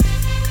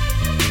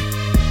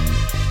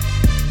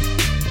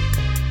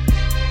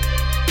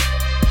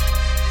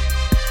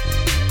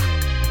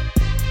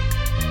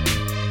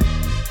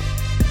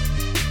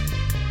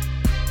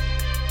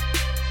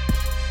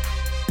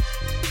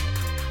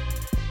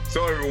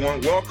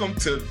everyone. Welcome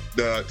to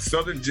the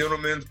Southern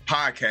Gentlemen's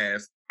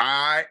Podcast.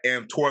 I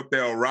am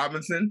Torthell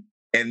Robinson,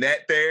 and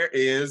that there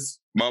is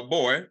my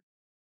boy.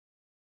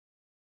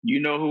 You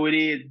know who it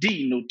is,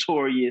 the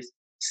notorious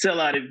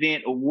sellout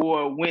event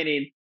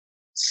award-winning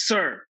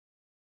Sir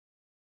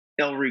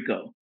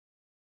Elrico.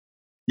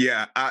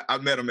 Yeah, I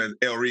met him as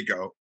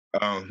Elrico.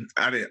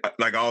 I didn't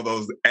like all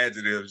those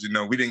adjectives,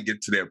 we didn't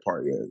get to that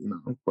part yet,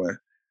 but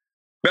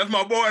that's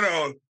my boy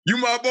though. You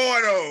my boy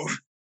though.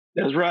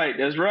 That's right.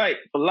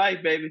 For life,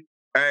 baby.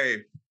 Hey,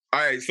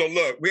 all right. So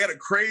look, we had a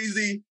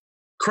crazy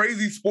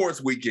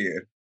sports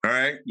weekend. All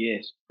right.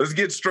 Yes. Let's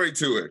get straight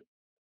to it.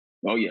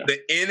 Oh yeah. The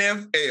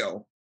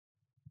NFL,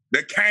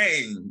 the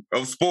king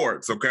of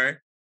sports. Okay.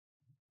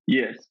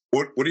 Yes.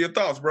 What are your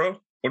thoughts, bro?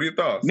 What are your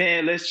thoughts?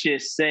 Man, let's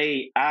just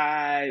say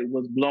I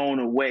was blown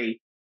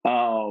away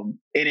and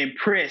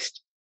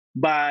impressed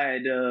by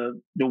the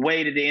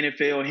way that the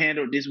NFL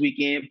handled this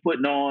weekend,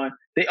 putting on.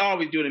 They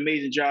always do an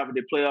amazing job with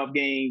their playoff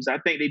games. I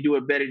think they do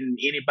it better than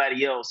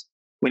anybody else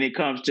when it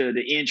comes to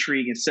the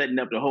intrigue and setting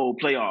up the whole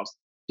playoffs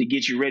to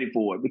get you ready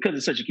for it, because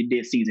it's such a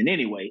condensed season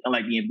anyway,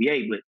 unlike the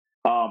NBA. But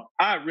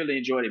I really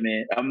enjoyed it,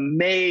 man.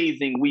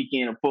 Amazing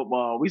weekend of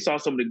football. We saw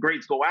some of the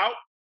greats go out,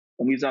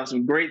 and we saw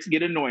some greats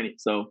get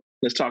anointed. So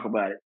let's talk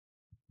about it.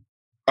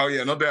 Oh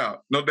yeah, no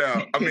doubt.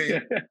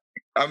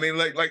 I mean,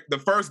 like the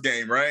first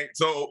game, right?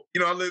 So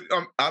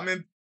I'm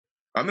in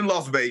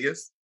Las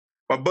Vegas.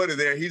 My buddy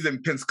there, he's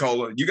in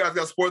Pensacola. You guys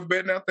got sports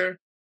betting out there?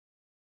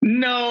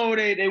 No,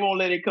 they won't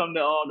let it come to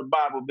the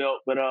Bible Belt,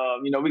 but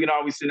we can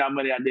always send our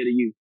money out there to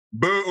you.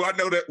 Boo! I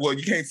know that. Well,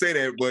 you can't say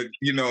that, but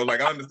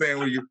I understand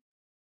what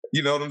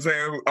you know what I'm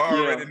saying. I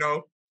already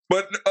know,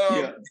 but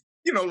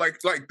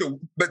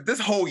but this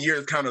whole year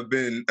has kind of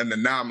been an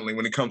anomaly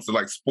when it comes to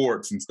like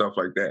sports and stuff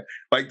like that.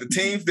 Like the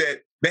teams that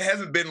there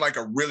hasn't been like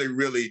a really,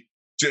 really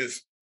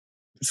just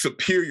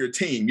superior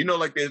team.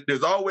 Like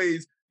there's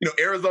always.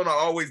 Arizona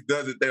always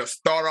does it. They'll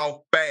start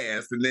off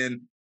fast, and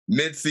then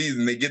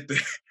mid-season they get the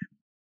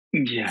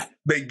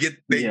they get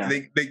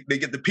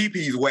the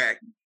PPs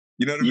whacked.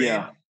 You know what I mean?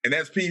 Yeah. And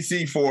that's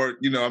PC for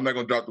I'm not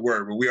gonna drop the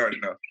word, but we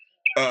already know.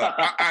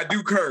 I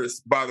do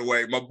curse, by the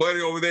way. My buddy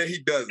over there, he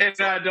does it. And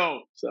so I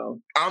don't. So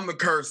I'm the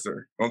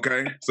cursor.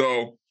 Okay,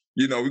 so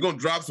we're gonna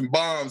drop some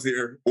bombs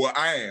here. Well,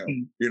 I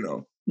am.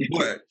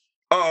 But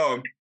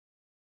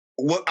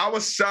I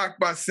was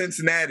shocked by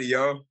Cincinnati,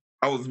 yo.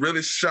 I was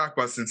really shocked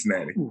by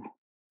Cincinnati.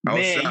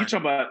 Man, you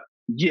talking about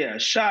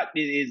shocked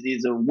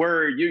is a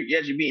word.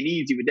 You're being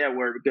easy with that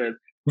word, because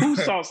who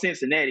saw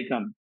Cincinnati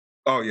coming?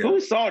 Oh yeah, who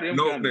saw them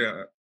coming?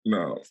 Yeah,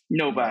 no,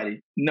 nobody.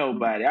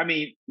 I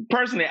mean,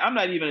 personally, I'm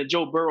not even a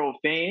Joe Burrow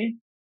fan,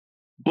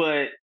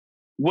 but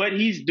what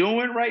he's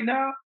doing right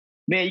now,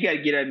 man, you got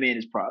to get that man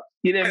his props.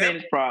 Man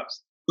his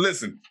props.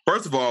 Listen,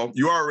 first of all,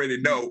 you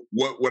already know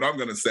what I'm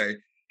gonna say.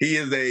 He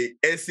is a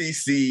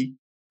SEC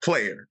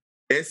player.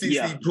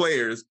 SEC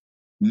players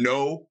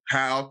know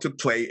how to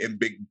play in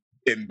big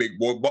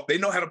boy ball. They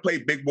know how to play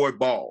big boy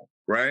ball,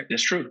 right?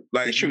 That's true.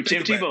 That's true.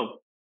 Tim Tebow.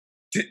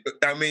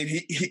 I mean,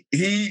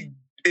 he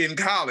in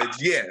college,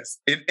 yes,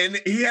 and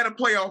he had a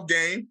playoff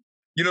game.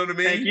 You know what I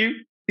mean? Thank you.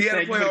 He had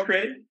a playoff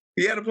game.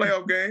 He had a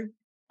playoff game.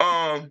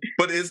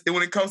 But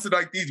when it comes to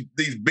like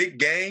these big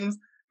games,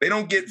 they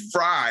don't get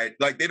fried.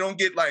 Like they don't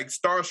get like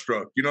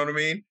starstruck. You know what I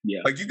mean?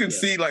 Yeah. Like you can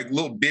see like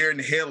little deer in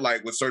the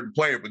headlight with certain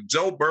players, but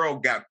Joe Burrow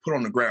got put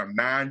on the ground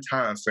 9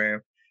 times, fam.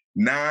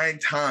 9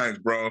 times,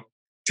 bro.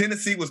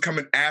 Tennessee was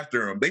coming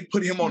after him. They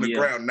put him on the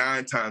ground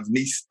 9 times, and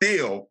he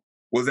still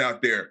was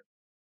out there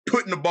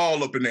putting the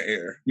ball up in the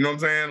air. You know what I'm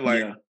saying?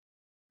 Like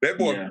that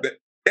boy,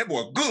 that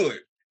boy good.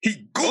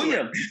 He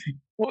good.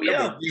 Oh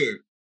yeah. Good.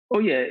 Oh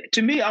yeah.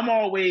 To me, I've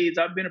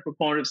been a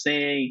proponent of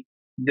saying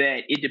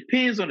that it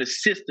depends on the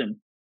system,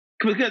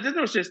 because there's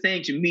no such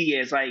thing to me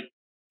as like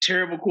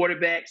terrible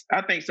quarterbacks.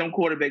 I think some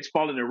quarterbacks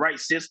fall in the right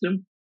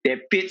system that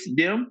fits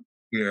them.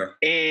 Yeah.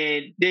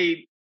 And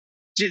they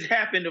just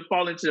happen to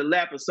fall into the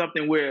lap of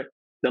something where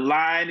the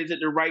line is at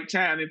the right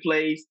time in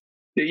place.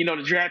 The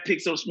draft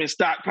picks have been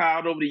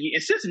stockpiled over the year.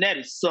 And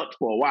Cincinnati sucked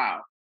for a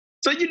while.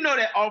 So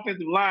that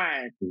offensive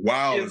line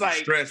is like a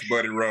stretch,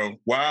 buddy, Rowe.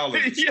 Wild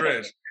is a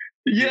stretch.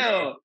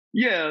 Yeah.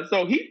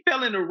 So he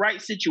fell in the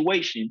right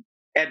situation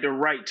at the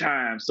right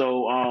time.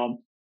 So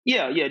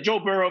Joe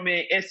Burrow,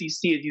 man, SEC,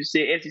 as you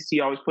said, SEC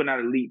always putting out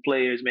elite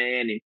players,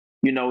 man. And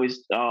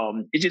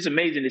it's just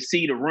amazing to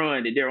see the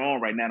run that they're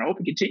on right now. And I hope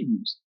it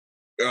continues.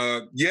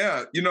 I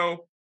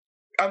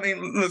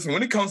mean, listen,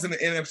 when it comes to the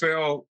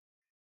NFL,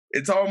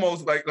 it's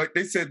almost like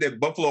they said that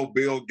Buffalo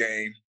Bill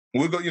game.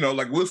 We'll go,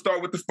 we'll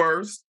start with the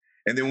first,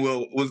 and then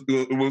we'll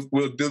do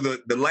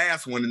the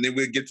last one, and then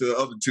we'll get to the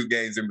other 2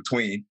 games in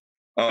between.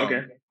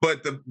 Okay.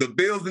 But the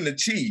Bills and the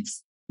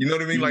Chiefs, you know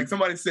what I mean? Mm-hmm. Like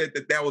somebody said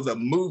that was a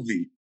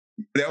movie.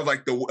 That was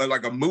like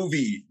a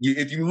movie.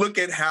 If you look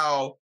at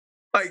how,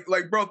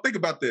 like bro, think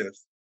about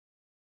this.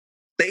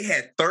 They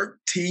had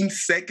 13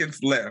 seconds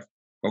left.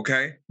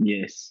 Okay.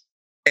 Yes.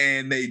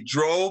 And they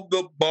drove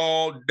the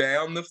ball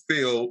down the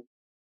field,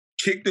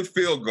 kicked the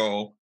field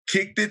goal,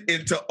 kicked it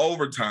into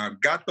overtime,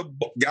 got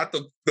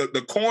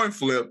the coin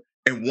flip,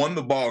 and won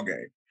the ball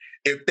game.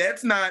 If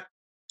that's not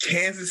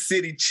Kansas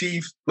City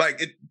Chiefs,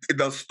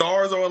 the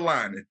stars are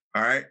aligning,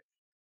 all right?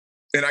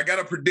 And I got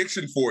a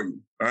prediction for you,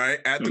 all right?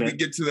 After we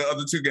get to the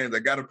other two games, I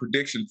got a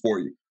prediction for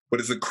you. But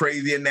it's a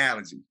crazy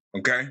analogy,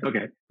 okay?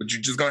 Okay. But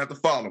you're just going to have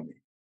to follow me.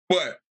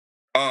 But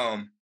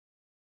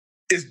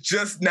it's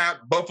just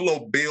not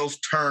Buffalo Bills'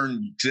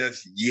 turn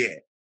just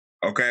yet,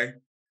 okay?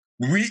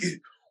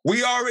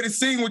 We already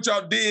seen what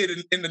y'all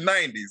did in the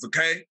 90s,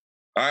 okay?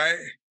 All right?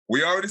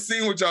 We already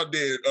seen what y'all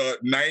did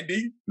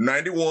 90,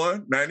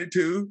 91,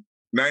 92,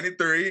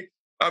 93.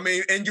 I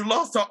mean, and you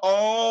lost to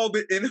all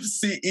the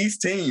NFC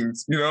East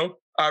teams,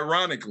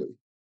 ironically.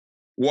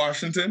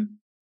 Washington,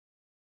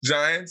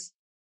 Giants,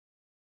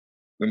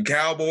 them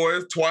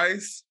Cowboys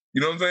twice,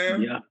 you know what I'm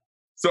saying? Yeah.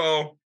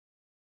 So,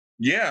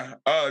 yeah,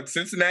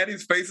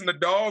 Cincinnati's facing the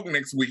dog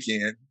next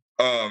weekend.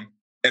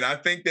 And I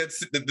think that's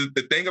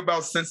the thing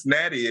about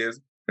Cincinnati is,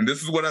 and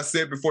this is what I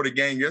said before the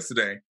game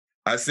yesterday,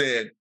 I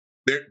said,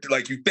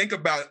 you think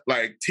about,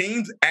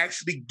 teams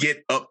actually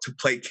get up to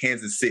play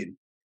Kansas City.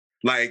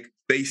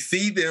 They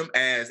see them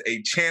as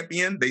a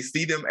champion. They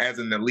see them as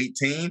an elite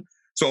team.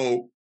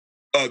 So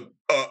the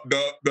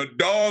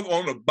dog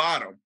on the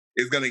bottom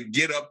is going to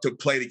get up to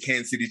play the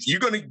Kansas City. You're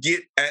going to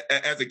get,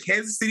 as a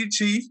Kansas City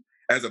Chief,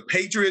 as a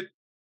Patriot,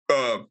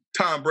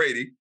 Tom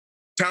Brady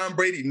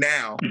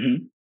now,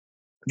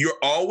 you're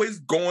always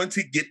going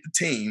to get the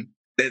team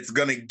that's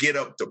going to get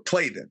up to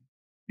play them.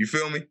 You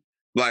feel me?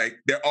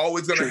 They're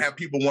always going to have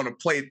people want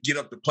to get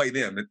up to play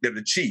them. They're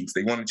the Chiefs.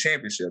 They won a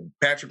championship.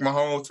 Patrick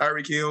Mahomes,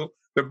 Tyreek Hill,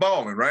 they're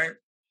balling, right?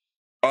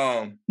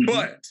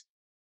 But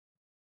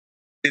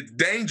it's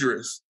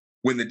dangerous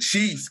when the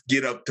Chiefs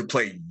get up to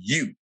play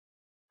you.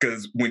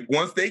 Because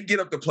once they get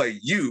up to play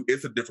you,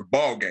 it's a different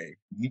ball game.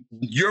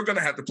 You're going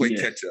to have to play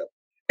catch up.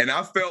 And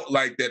I felt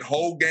like that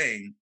whole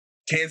game,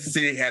 Kansas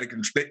City had that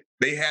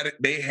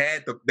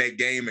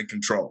game in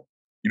control.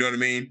 You know what I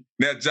mean?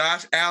 Now,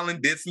 Josh Allen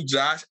did some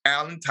Josh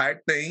Allen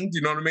type things.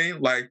 You know what I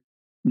mean?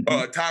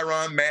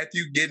 Tyrann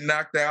Mathieu getting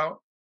knocked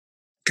out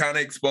kind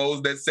of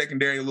exposed that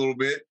secondary a little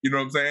bit. You know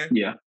what I'm saying?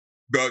 Yeah.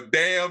 The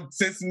damn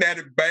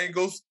Cincinnati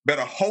Bengals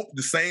better hope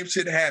the same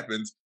shit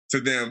happens to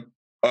them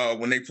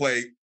when they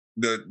play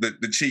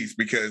the Chiefs,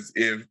 because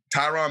if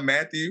Tyrann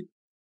Mathieu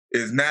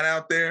is not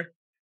out there,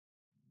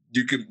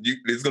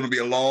 it's going to be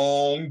a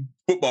long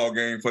football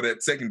game for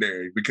that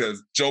secondary,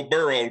 because Joe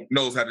Burrow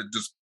knows how to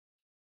just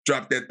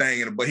drop that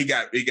thing in. But he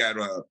got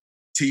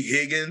T.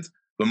 Higgins,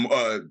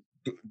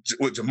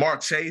 with Jamar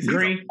Chase.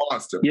 Green. He's a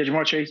monster. Yeah,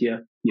 Jamar Chase.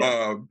 Yeah.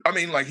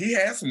 He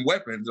has some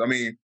weapons.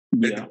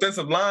 The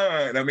defensive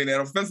line.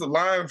 That offensive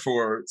line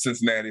for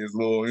Cincinnati is a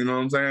little. You know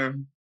what I'm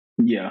saying?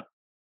 Yeah.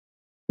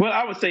 Well,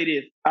 I would say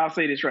this. I'll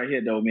say this right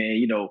here, though,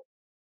 man.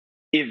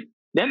 If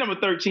that number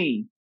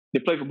 13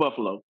 to play for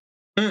Buffalo,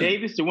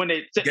 Davis, to win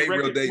that set the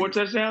record for 4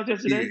 touchdowns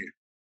yesterday. Yeah.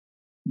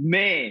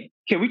 Man,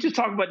 can we just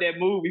talk about that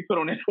move he put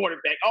on that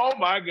quarterback? Oh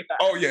my God!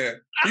 Oh yeah,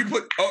 he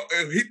went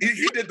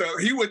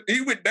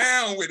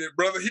down with it,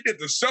 brother. He did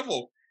the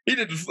shuffle. He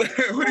did the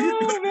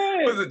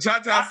was a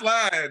cha-cha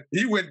slide.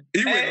 He went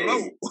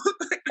low.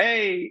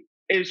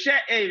 If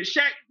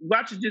Shaq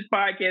watches this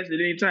podcast at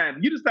any time,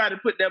 you decide to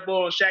put that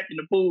ball on Shaq in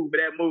the pool for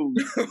that move,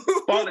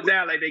 fall it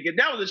down like that.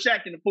 That was a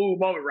Shaq in the pool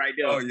moment right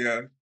there. Oh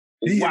yeah.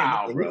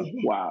 Wow, bro.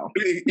 Wow.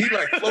 He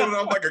floated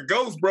off like a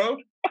ghost, bro.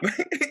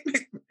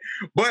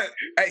 But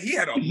he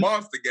had a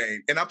monster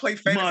game, and I play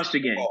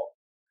fantasy football.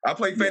 I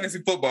play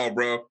fantasy football,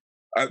 bro.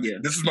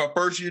 This is my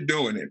first year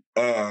doing it.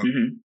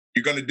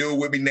 You're gonna do it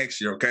with me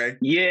next year, okay?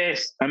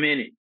 Yes, I'm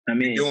in it.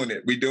 We doing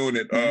it. We're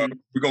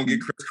gonna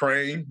get Chris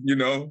Crane.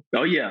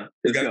 Oh yeah.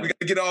 We gotta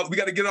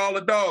get all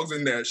the dogs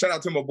in there. Shout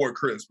out to my boy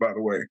Chris, by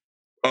the way.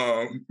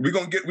 We're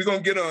gonna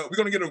get our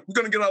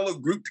little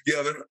group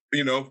together.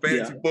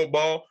 Fantasy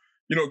football.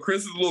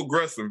 Chris is a little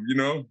aggressive.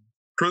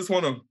 Chris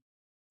wanna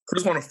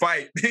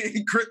fight.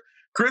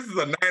 Chris is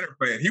a Niner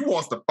fan. He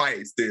wants to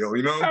fight still.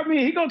 He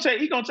gonna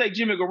take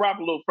Jimmy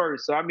Garoppolo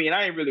first. So I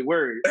ain't really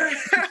worried.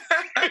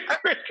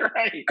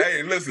 Right.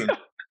 Hey, listen.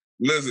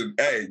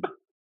 Hey,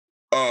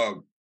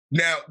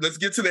 now let's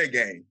get to that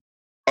game.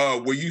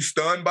 Were you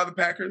stunned by the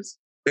Packers?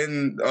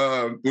 And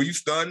were you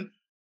stunned?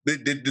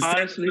 Did the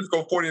San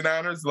Francisco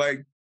 49ers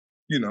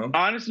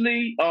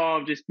Honestly,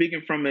 just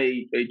speaking from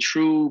a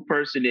true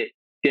person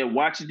that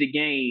watches the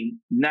game,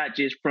 not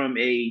just from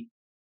a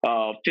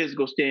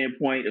physical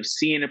standpoint of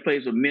seeing the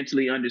plays, but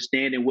mentally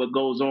understanding what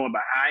goes on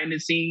behind the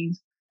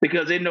scenes,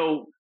 because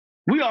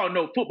we all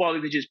know football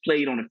isn't just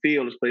played on the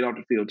field; it's played off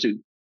the field too.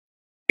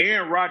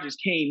 Aaron Rodgers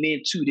came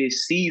into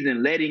this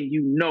season letting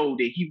you know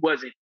that he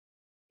wasn't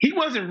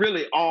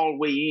really all the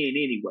way in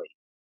anyway.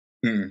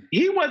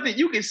 He wasn't.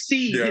 You can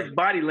see his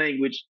body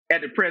language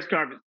at the press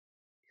conference.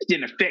 It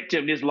didn't affect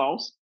him. This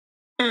loss.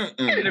 It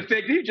didn't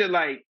affect him. He just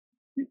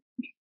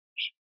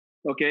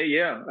okay,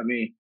 yeah.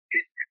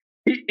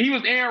 He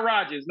was Aaron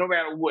Rodgers no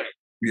matter what.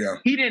 Yeah.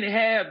 He didn't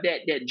have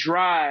that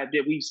drive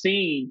that we've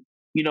seen,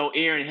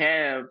 Aaron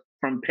have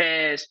from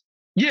past.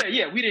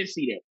 Yeah, we didn't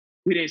see that.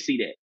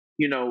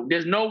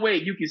 There's no way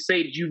you can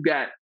say that you've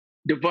got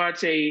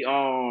Devontae,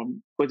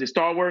 was it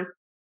Starworth?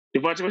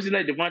 Devontae, what's his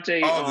name?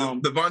 Devontae.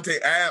 Devontae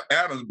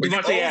Adams. But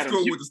Devontae you old Adams.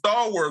 school with the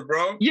Star Wars,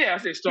 bro. Yeah, I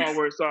said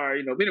Starworth.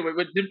 Sorry, But anyway,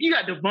 but you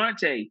got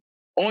Devontae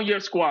on your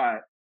squad,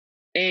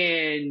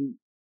 and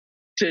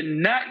to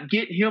not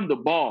get him the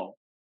ball,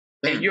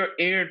 and you're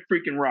Aaron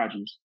freaking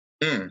Rodgers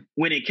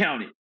when it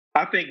counted.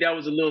 I think that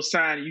was a little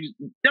sign.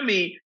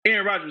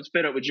 Aaron Rodgers was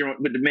fed up with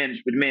the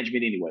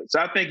management anyway. So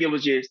I think it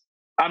was just.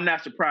 I'm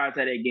not surprised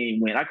how that game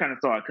went. I kind of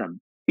saw it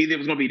coming. Either it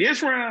was going to be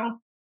this round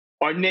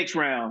or next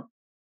round.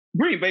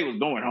 Green Bay was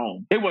going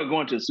home. They weren't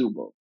going to the Super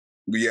Bowl.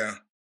 Yeah.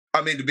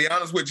 I mean, to be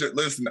honest with you,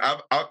 listen, I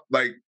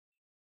like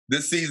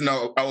this season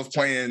I was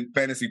playing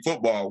fantasy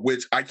football,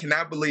 which I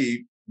cannot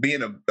believe,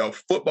 being a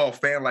football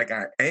fan like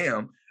I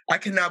am, I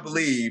cannot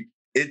believe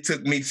it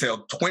took me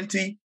till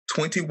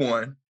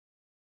 2021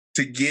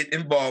 to get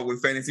involved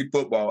with fantasy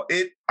football.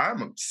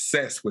 I'm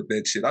obsessed with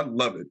that shit. I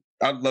love it.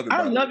 I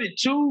love it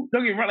too.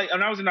 Don't get me wrong. Like,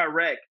 when I was in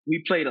Iraq,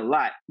 we played a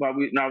lot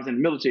when I was in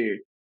the military.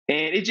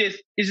 And it's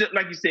just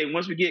like you said,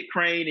 once we get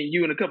Crane and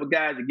you and a couple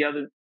guys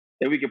together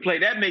that we can play,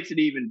 that makes it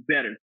even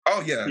better.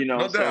 Oh yeah. No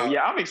doubt. So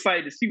yeah, I'm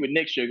excited to see what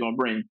next year gonna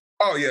bring.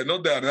 Oh yeah, no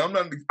doubt. And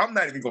I'm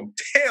not even gonna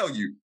tell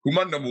you who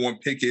my number one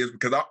pick is,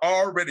 because I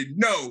already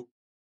know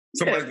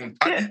somebody's gonna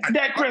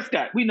Dak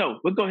Prescott, we know.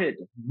 But go ahead.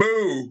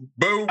 Boo,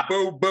 boo,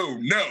 boo, boo.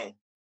 No.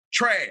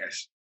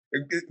 Trash.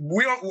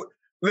 We don't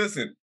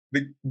listen.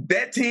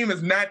 That team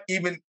is not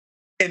even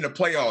in the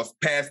playoffs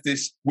past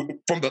this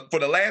for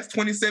the last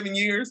 27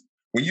 years.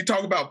 When you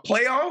talk about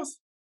playoffs,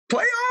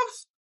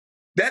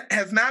 that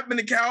has not been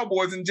the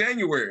Cowboys in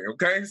January.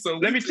 Okay, so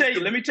let me tell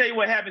you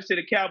what happens to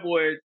the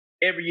Cowboys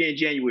every year in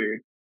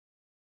January.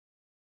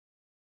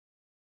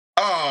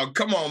 Oh,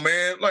 come on,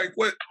 man! Like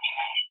what?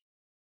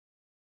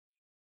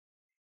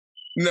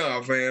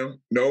 No,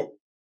 fam. Nope.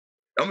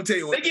 I'm gonna tell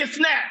you what. They get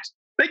snapped.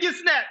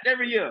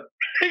 Every year.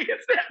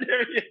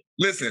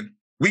 Listen.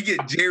 We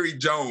get Jerry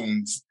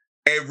Jones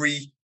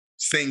every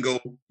single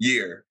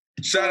year.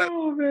 Shout out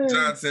to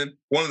Johnson,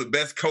 one of the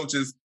best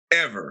coaches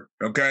ever,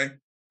 okay?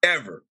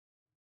 Ever.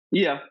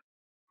 Yeah.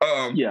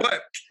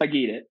 But I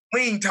get it.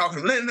 We ain't talking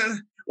about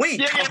that. We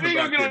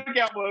gonna get on the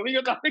Cowboys.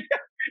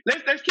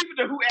 Let's keep it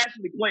to who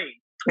actually playing.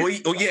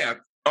 Well, yeah.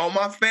 On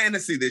my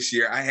fantasy this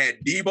year, I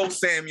had Deebo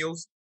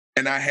Samuels,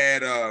 and I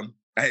had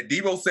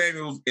Deebo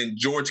Samuels and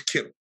George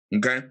Kittle,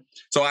 okay?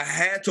 So I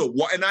had to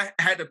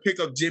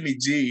pick up Jimmy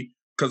G,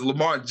 because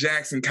Lamar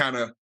Jackson kind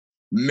of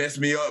messed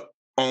me up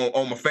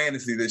on my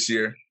fantasy this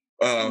year.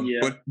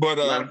 But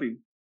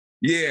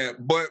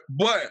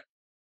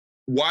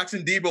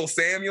watching Deebo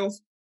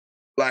Samuels,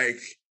 like,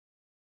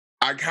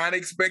 I kind of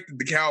expected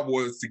the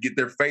Cowboys to get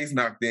their face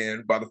knocked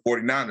in by the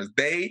 49ers.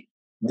 They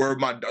were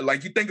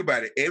like, you think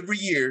about it, every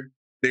year,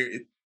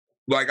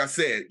 like I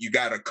said, you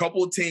got a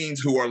couple of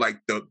teams who are like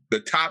the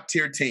top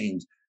tier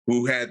teams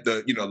who had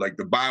like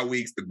the bye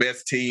weeks, the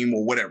best team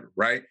or whatever,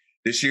 right?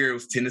 This year it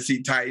was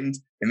Tennessee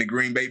Titans and the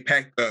Green Bay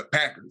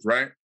Packers,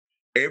 right?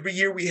 Every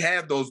year we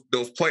have those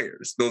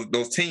players,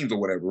 those teams or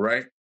whatever,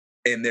 right?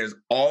 And there's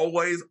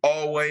always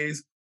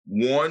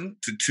 1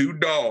 to 2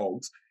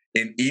 dogs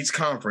in each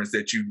conference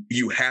that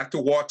you have to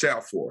watch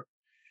out for.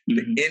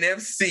 Mm-hmm. The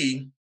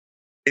NFC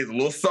is a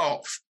little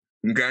soft,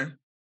 okay?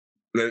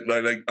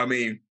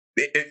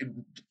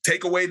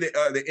 Take away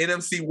the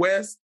NFC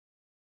West,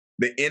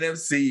 the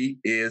NFC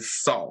is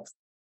soft.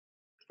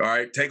 All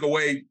right, take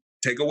away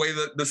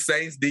the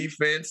Saints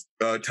defense,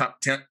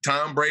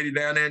 Tom Brady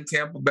down there in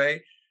Tampa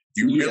Bay.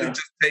 You really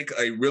just take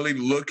a really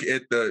look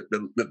at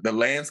the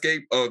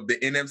landscape of the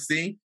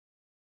NFC.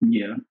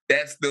 Yeah,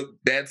 that's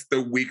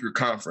the weaker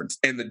conference,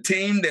 and the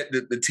team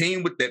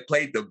that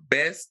played the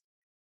best,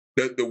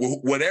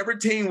 whatever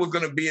team was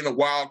going to be in the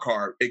wild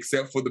card,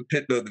 except for the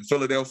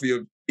Philadelphia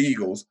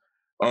Eagles,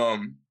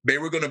 they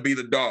were going to be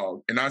the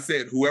dog. And I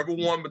said whoever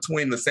won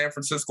between the San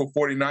Francisco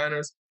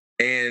 49ers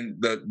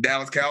and the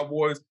Dallas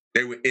Cowboys,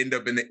 they would end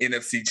up in the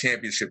NFC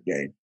Championship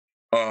game.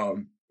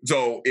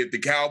 So if the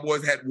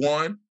Cowboys had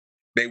won,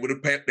 they would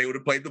have played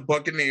the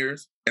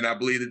Buccaneers, and I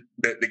believe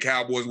that the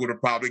Cowboys would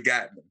have probably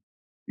gotten them.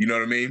 You know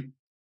what I mean?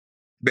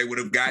 They would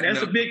have gotten.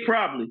 That's a big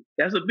probably.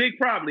 But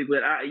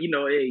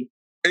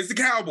it's the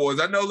Cowboys.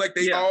 I know, like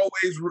they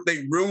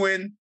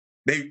ruin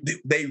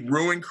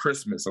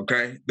Christmas.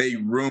 Okay, but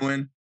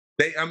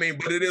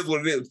it is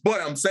what it is. But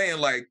I'm saying,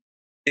 like,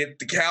 if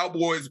the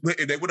Cowboys,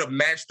 if they would have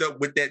matched up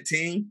with that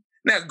team.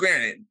 Now,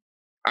 granted,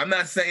 I'm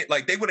not saying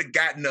like they would have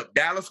gotten up.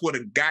 Dallas would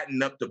have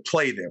gotten up to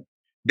play them.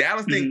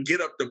 Dallas didn't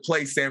get up to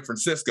play San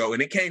Francisco,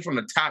 and it came from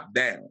the top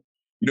down.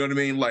 You know what I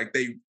mean? Like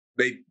they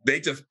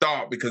just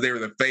thought because they were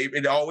the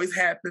favorite. It always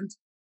happens.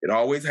 It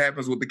always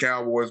happens with the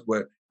Cowboys.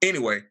 But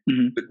anyway,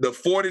 the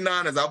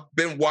 49ers, I've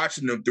been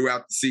watching them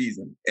throughout the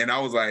season, and I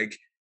was like,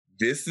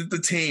 this is the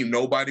team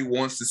nobody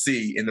wants to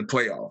see in the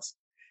playoffs.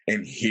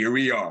 And here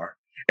we are.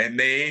 And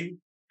they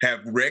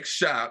have wrecked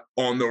shop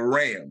on the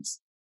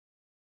Rams,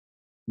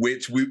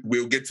 which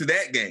we'll get to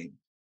that game.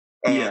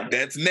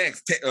 That's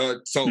next.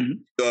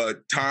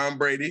 Tom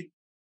Brady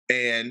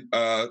and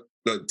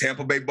the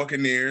Tampa Bay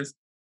Buccaneers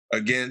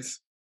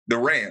against the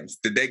Rams,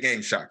 did that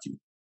game shock you?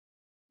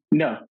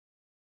 No,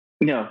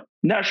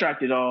 not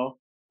shocked at all.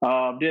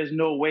 There's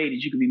no way that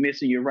you could be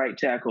missing your right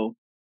tackle,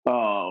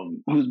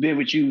 who's been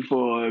with you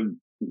for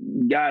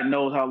God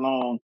knows how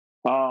long.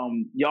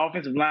 Your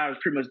offensive line was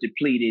pretty much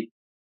depleted.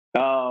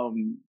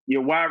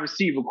 Your wide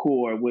receiver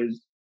core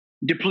was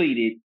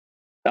depleted.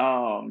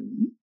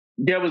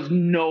 There was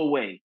no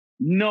way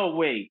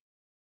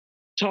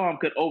Tom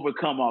could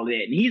overcome all that.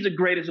 And he's the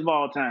greatest of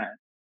all time.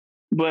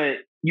 But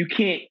you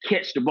can't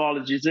catch the ball,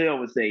 as Giselle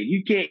would say.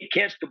 You can't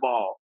catch the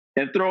ball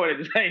and throw it at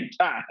the same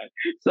time.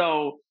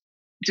 So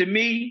to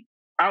me,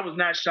 I was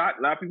not shocked.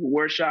 A lot of people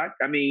were shocked.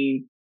 I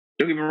mean,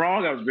 don't get me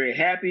wrong, I was very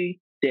happy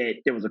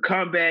that there was a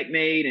comeback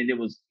made and there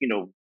was,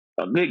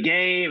 a good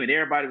game and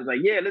everybody was like,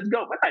 yeah, let's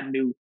go. But I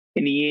knew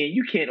in the end,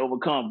 you can't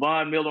overcome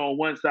Von Miller on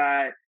one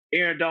side,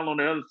 Aaron Donald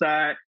on the other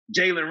side,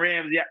 Jalen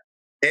Ramsey.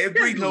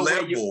 Every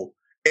level.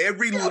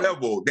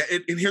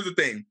 And here's the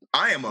thing.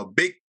 I am a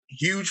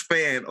huge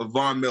fan of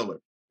Von Miller.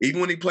 Even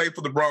when he played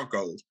for the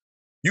Broncos.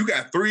 You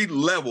got 3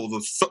 levels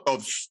of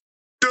studs.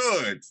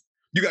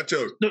 You got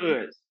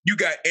You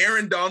got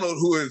Aaron Donald,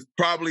 who is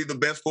probably the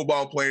best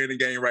football player in the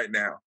game right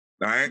now.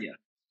 All right? Yeah.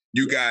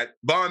 You got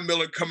Von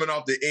Miller coming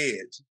off the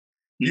edge.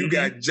 You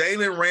got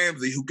Jalen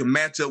Ramsey, who can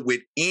match up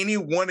with any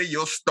one of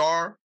your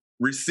star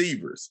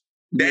receivers.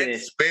 That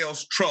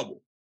spells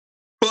trouble.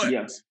 But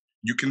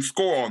you can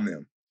score on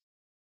them.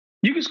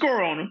 You can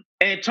score on them.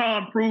 And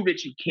Tom proved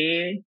that you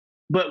can.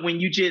 But when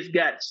you just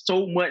got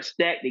so much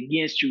stacked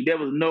against you, there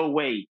was no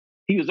way.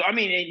 He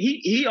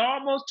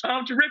almost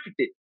Tom terrific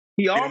it.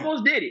 He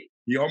almost did it.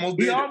 He almost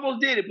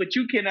did it, but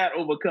you cannot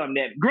overcome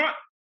that. Grunt,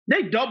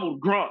 they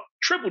doubled Grunt,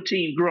 triple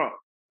team Grunt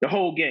the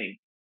whole game.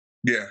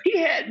 Yeah. He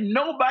had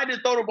nobody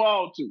to throw the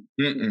ball to.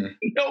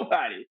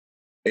 Nobody.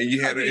 And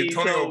you had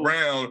Antonio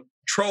Brown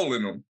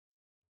trolling him.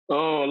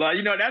 Oh,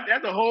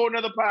 that's a whole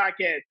nother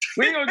podcast.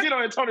 We ain't gonna get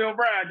on Antonio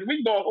Brown. We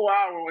can go a whole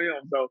hour on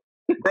him, so.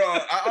 Bro,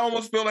 I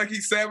almost feel like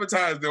he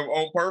sabotaged them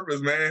on purpose,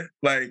 man.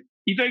 Like,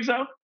 you think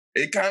so?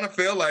 It kind of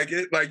felt like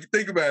it. Like, you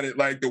think about it,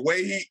 like the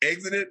way he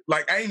exited.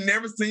 Like, I ain't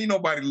never seen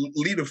nobody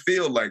lead a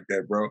field like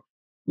that, bro.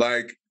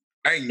 Like,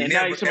 I ain't never. And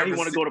now he's somebody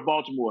want to go to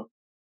Baltimore.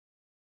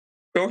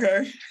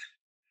 Okay.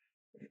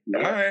 Yeah.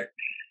 All right.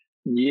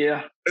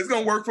 Yeah. It's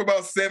gonna work for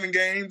about 7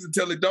 games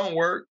until it don't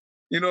work.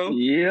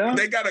 Yeah.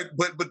 They gotta.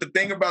 But the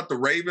thing about the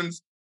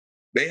Ravens,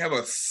 they have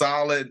a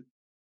solid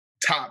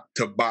top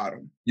to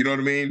bottom. You know what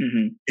I mean?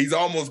 Mm-hmm. He's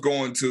almost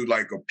going to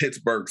like a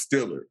Pittsburgh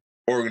Steelers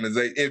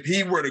organization if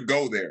he were to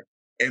go there.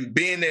 And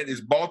being that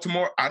it's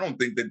Baltimore, I don't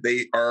think that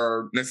they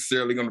are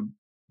necessarily going to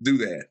do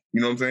that.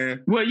 You know what I'm saying?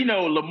 Well,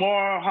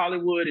 Lamar,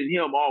 Hollywood, and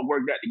him all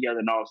worked out together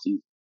in all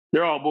season.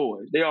 They're all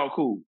boys. They all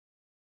cool.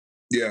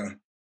 Yeah.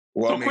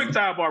 Well, quick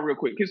sidebar real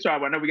quick. Quick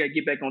sidebar. I know we got to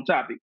get back on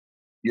topic.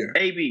 Yeah.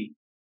 AB,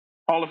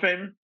 Hall of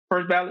Famer,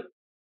 first ballot?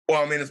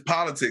 Well, it's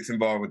politics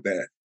involved with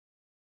that.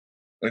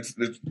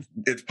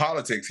 It's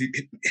politics.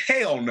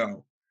 Hell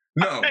no.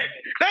 No.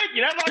 Thank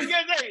you. That's all you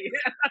got to say.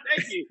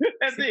 Thank you.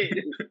 That's it.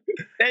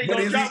 There you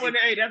go. Drop one.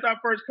 Hey, that's our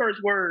first curse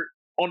word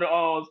on the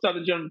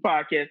Southern Gentleman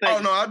podcast.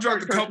 No, I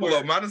dropped a couple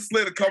of them. I done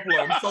slid a couple of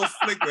them. I'm so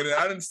slick with it.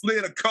 I done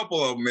slid a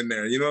couple of them in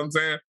there. You know what I'm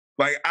saying?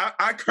 Like,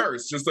 I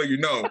curse, just so you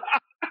know.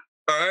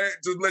 All right?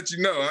 Just let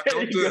you know.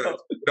 Don't judge.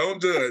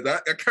 Don't judge. I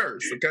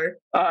curse, okay?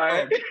 All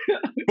right.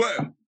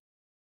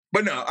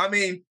 But no,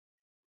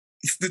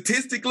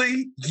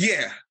 statistically,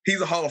 yeah,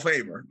 he's a Hall of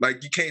Famer.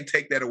 Like, you can't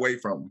take that away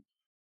from him.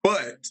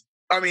 But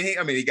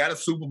he got a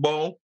Super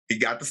Bowl. He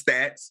got the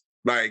stats.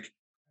 Like,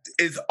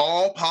 it's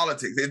all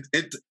politics.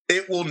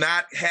 It will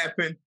not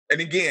happen. And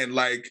again,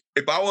 like,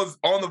 if I was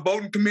on the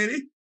voting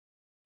committee,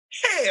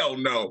 hell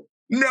no,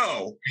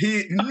 no.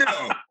 So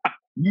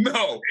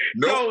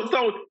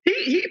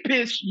he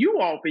pissed you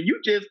off, and you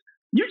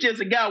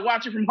just a guy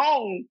watching from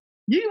home.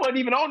 You wasn't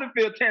even on the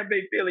field, Tampa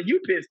Bay field, and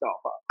you pissed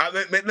off.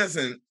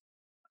 Listen,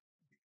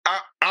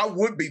 I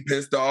would be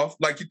pissed off.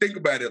 Like, you think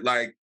about it,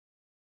 like.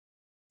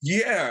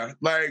 Yeah,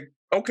 like,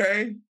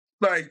 okay,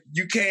 like,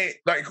 you can't,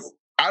 like,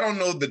 I don't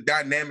know the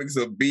dynamics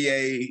of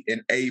BA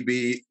and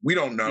AB. We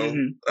don't know.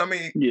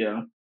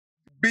 Yeah.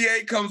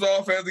 BA comes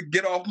off as a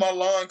get off my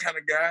lawn kind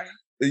of guy,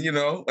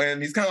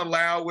 and he's kind of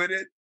loud with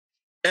it.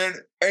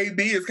 And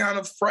AB is kind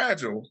of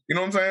fragile, you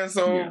know what I'm saying?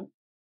 So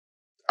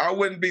I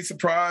wouldn't be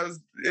surprised.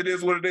 It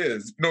is what it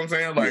is. You know what I'm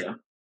saying? Like,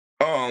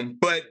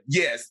 but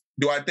yes,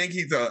 do I think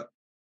he's a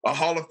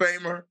Hall of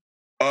Famer?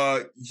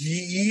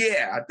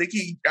 Yeah, I think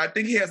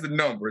he has the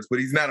numbers, but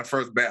he's not a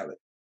first ballot.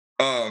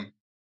 We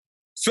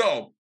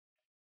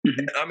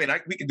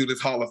can do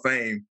this Hall of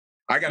Fame.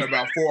 I got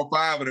about 4 or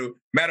 5 of them.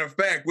 Matter of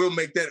fact, we'll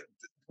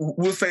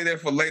say that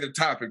for later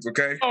topics,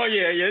 okay? Oh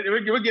yeah.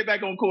 We'll get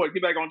back on course,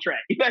 get back on track.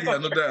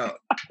 No doubt.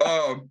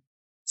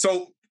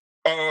 So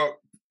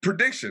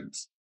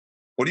predictions.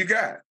 What do you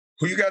got?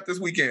 Who you got this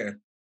weekend?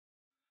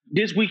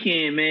 This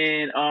weekend,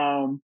 man,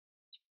 I'm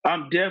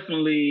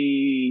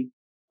definitely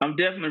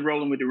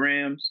rolling with the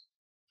Rams.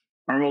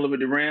 I'm rolling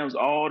with the Rams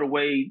all the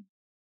way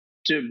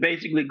to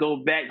basically go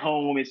back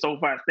home at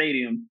SoFi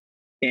Stadium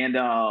and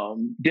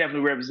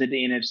definitely represent the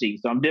NFC.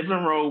 So I'm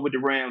definitely roll with the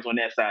Rams on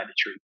that side of the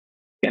tree.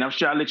 And I'm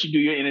sure I'll let you do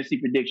your NFC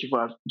prediction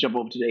before I jump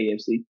over to the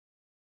AFC.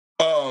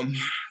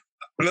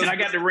 And I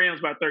got the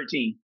Rams by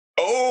 13.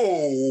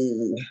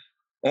 Oh,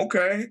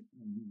 okay.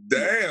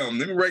 Damn.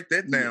 Let me write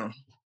that down.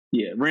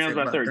 Yeah, Rams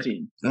by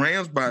 13.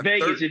 Rams by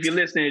Vegas, 13. if you're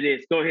listening to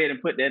this, go ahead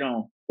and put that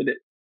on.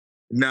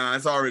 Nah,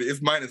 it's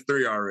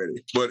 -3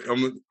 already. But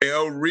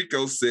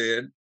Elrico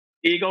said.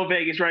 Here you go,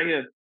 Vegas, right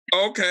here.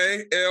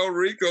 Okay,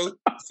 Elrico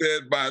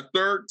said by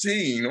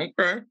 13.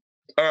 Okay,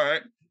 all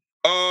right.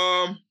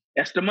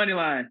 That's the money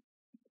line.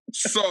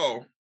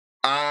 So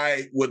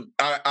I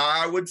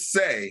would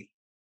say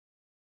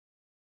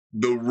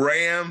the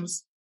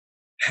Rams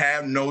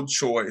have no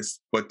choice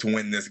but to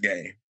win this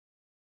game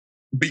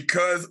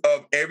because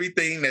of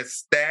everything that's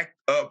stacked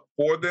up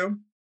for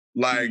them.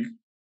 Like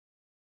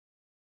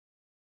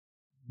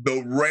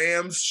the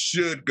Rams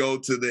should go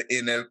to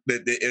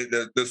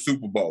the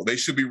Super Bowl. They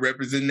should be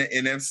representing the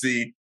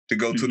NFC to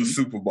go to the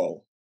Super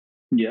Bowl.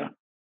 Yeah.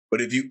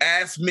 But if you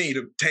ask me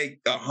to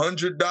take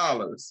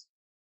 $100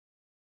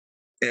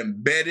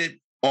 and bet it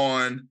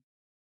on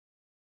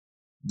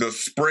the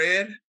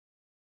spread,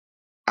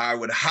 I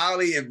would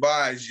highly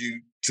advise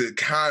you to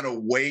kind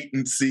of wait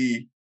and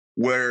see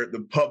where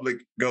the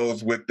public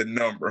goes with the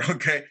number,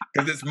 okay?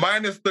 Because it's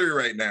 -3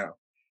 right now.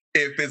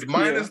 If it's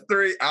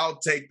 -3, I'll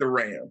take the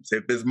Rams.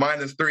 If it's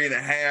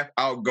 -3.5,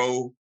 I'll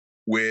go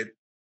with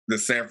the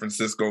San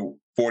Francisco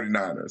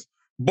 49ers.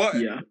 But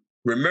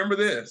remember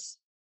this,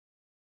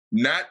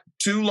 not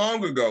too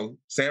long ago,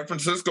 San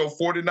Francisco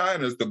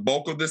 49ers, the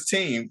bulk of this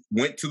team,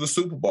 went to the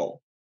Super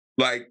Bowl.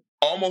 Like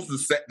almost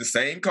the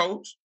same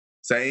coach,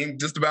 same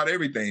just about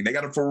everything. They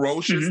got a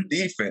ferocious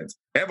defense.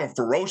 They have a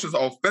ferocious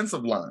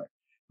offensive line.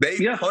 They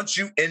punch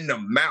you in the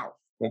mouth,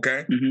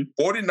 okay?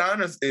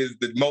 49ers is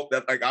the most,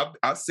 like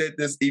I said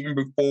this even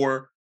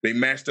before they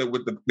matched up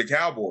with the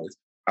Cowboys.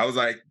 I was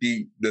like,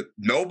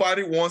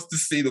 nobody wants to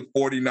see the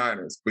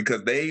 49ers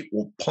because they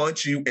will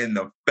punch you in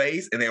the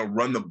face and they'll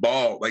run the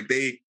ball. Like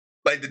the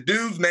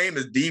dude's name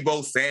is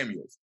Deebo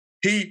Samuels.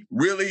 He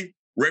really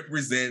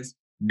represents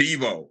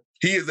Deebo.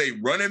 He is a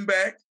running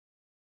back.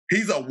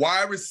 He's a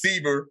wide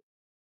receiver.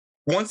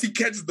 Once he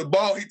catches the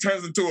ball, he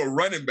turns into a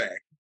running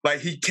back.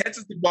 Like he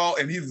catches the ball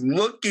and he's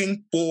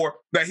looking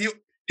for that he'll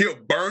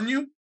burn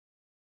you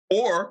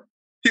or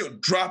he'll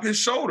drop his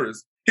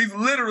shoulders. He's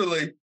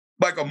literally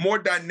like a more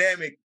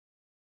dynamic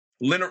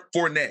Leonard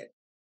Fournette.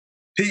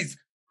 Deebo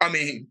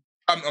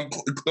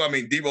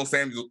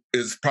Samuel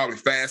is probably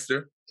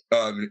faster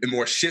and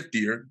more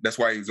shiftier. That's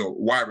why he's a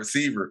wide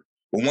receiver.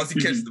 But once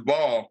he catches the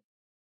ball,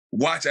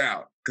 watch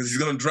out because he's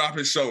going to drop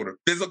his shoulder.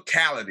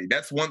 Physicality,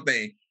 that's one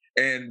thing.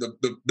 And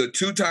the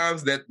 2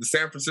 times that the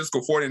San Francisco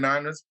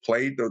 49ers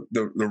played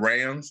the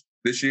Rams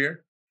this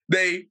year,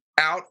 they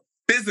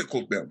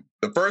out-physicaled them.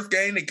 The first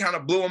game, they kind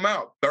of blew them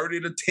out,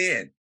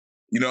 30-10.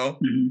 You know?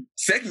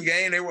 Second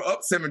game, they were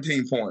up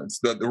 17 points,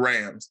 the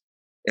Rams.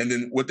 And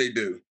then what they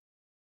do?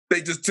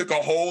 They just took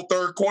a whole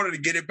third quarter to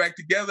get it back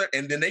together,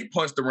 and then they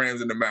punched the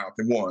Rams in the mouth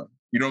and won.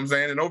 You know what I'm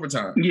saying? In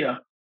overtime. Yeah.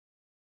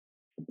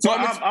 So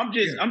I'm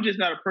just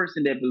not a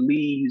person that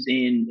believes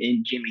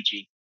in Jimmy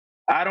G.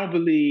 I don't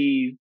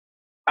believe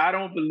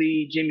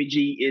Jimmy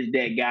G is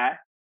that guy.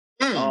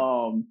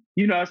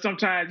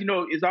 Sometimes,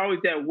 it's always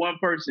that one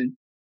person,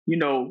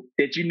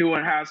 that you knew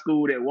in high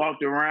school that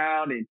walked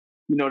around and,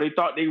 they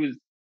thought they was,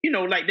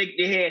 like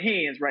they had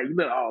hands, right? You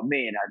look, oh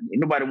man,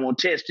 nobody won't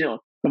test him.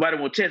 Nobody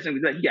won't test him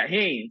because he got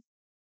hands.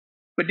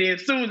 But then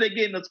as soon as they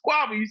get in the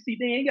squabble, you see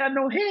they ain't got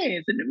no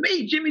hands. And to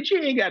me, Jimmy G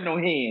ain't got no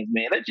hands,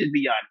 man. Let's just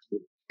be honest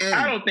with you.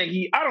 I don't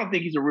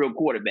think he's a real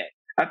quarterback.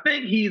 I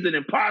think he's an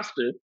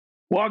imposter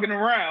walking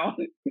around,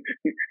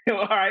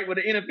 all right, with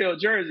an NFL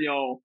jersey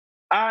on.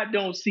 I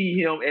don't see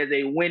him as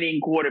a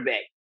winning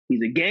quarterback.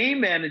 He's a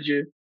game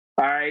manager,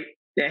 all right,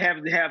 that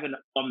happens to have an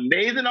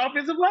amazing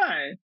offensive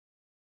line,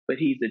 but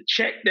he's a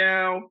check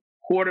down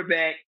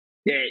quarterback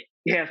that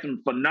has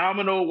some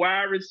phenomenal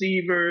wide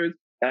receivers,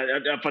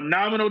 a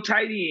phenomenal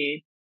tight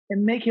end,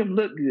 and make him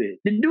look good.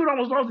 The dude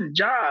almost lost his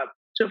job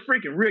to a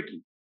freaking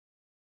rookie.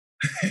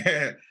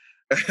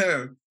 That's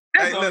all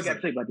I got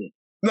to say about that.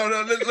 No,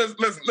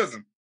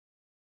 listen.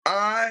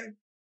 I'm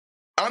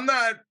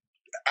not,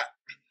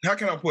 how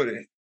can I put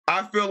it?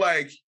 I feel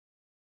like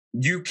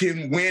you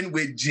can win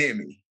with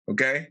Jimmy,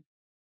 okay?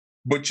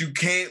 But you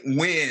can't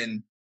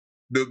win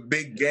the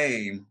big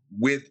game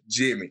with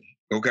Jimmy,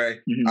 okay?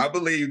 I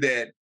believe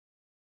that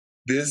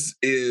this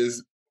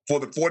is, for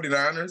the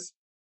 49ers,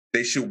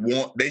 they should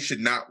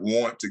not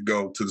want to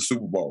go to the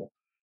Super Bowl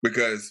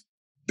because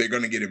they're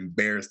going to get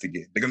embarrassed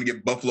again. They're going to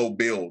get Buffalo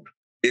Billed.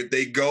 If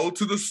they go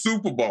to the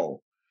Super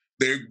Bowl,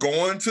 they're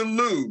going to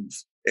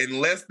lose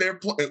unless they're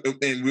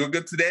and we'll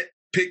get to that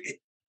pick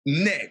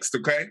next,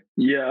 okay?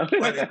 Yeah.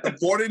 But if the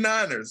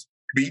 49ers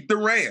beat the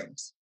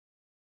Rams,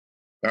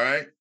 all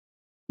right,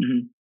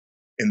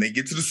 and they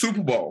get to the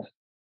Super Bowl,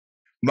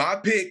 my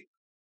pick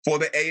for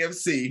the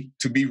AFC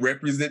to be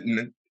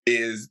representing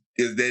is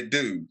that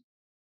dude,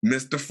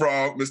 Mr.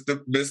 Frog,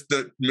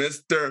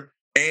 Mr.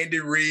 Andy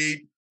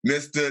Reid,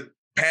 Mr.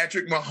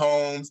 Patrick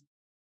Mahomes,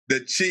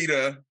 the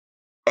cheetah,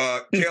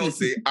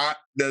 Kelsey,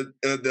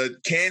 the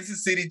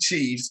Kansas City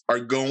Chiefs are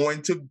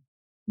going to,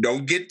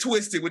 don't get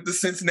twisted with the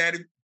Cincinnati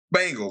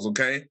Bengals,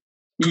 okay?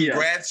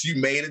 Congrats,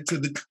 you made it to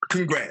the,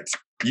 congrats,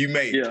 you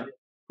made it.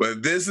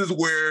 But this is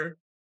where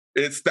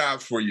it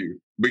stops for you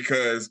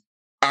because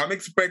I'm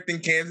expecting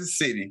Kansas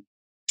City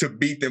to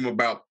beat them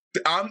about,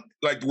 I'm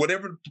like,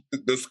 whatever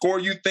the score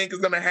you think is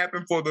going to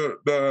happen for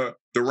the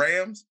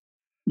Rams,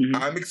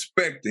 I'm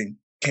expecting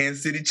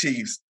Kansas City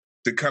Chiefs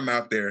to come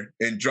out there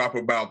and drop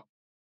about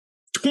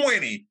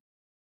 20,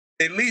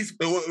 at least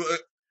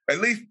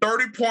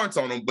 30 points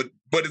on them, but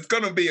it's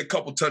going to be a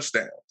couple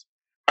touchdowns.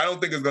 I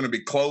don't think it's going to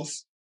be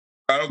close.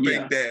 I don't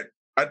think that,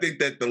 I think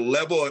that the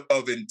level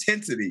of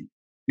intensity,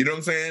 you know what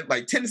I'm saying?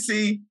 Like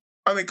Tennessee,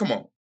 I mean, come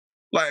on.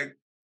 Like,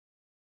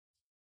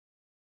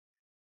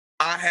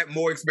 I had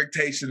more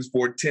expectations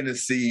for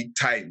Tennessee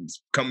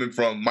Titans coming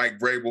from Mike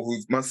Vrabel,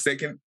 who's my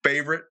second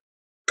favorite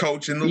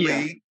coach in the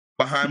league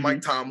behind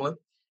Mike Tomlin.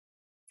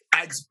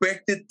 I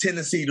expected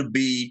Tennessee to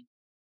be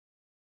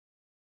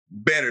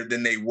better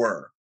than they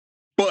were.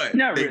 But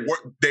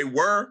they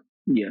were,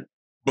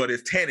 but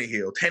it's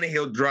Tannehill.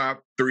 Tannehill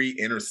dropped 3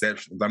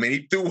 interceptions. I mean,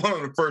 he threw one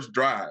on the first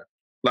drive.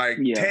 Like,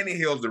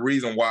 Tannehill's the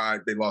reason why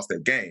they lost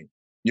that game.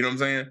 You know what I'm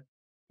saying?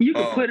 You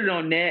can put it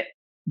on that,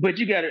 but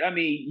you got to, I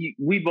mean,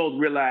 we both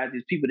realize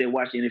as people that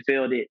watch the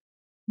NFL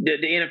that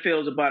the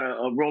NFL is about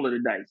a roll of the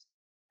dice.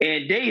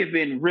 And they have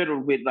been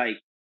riddled with, like,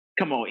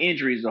 come on,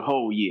 injuries the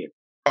whole year.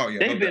 Oh, yeah.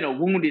 They've been a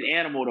wounded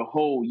animal the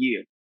whole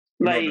year.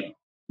 Like,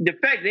 the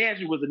fact they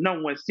actually was the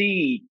number 1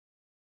 seed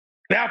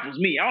baffles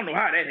me. I don't know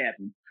how that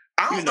happened.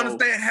 I don't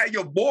understand how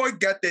your boy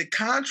got that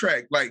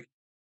contract. Like,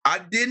 I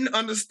didn't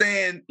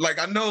understand. Like,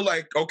 I know,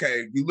 like,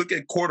 okay, you look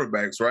at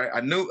quarterbacks, right?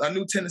 I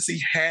knew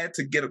Tennessee had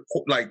to get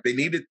they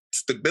needed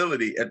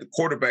stability at the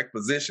quarterback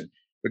position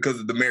because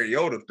of the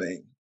Mariota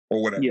thing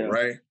or whatever,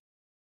 right?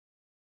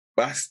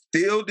 But I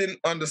still didn't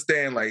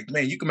understand, like,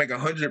 man, you can make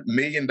 $100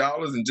 million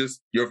and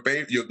just your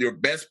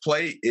best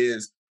play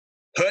is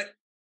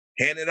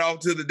hand it off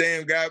to the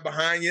damn guy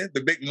behind you,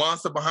 the big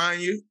monster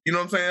behind you. You know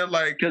what I'm saying?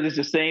 Like, because it's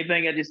the same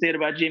thing I just said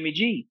about Jimmy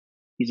G.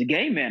 He's a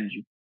game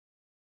manager.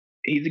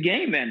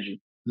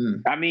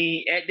 I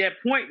mean, at that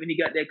point when he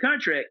got that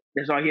contract,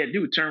 that's all he had to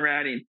do, turn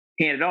around and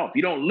hand it off.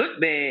 You don't look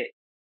bad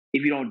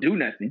if you don't do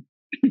nothing.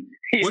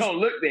 You don't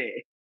look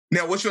bad.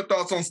 Now, what's your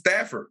thoughts on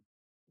Stafford?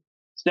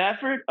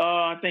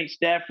 I think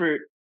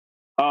Stafford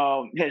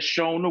has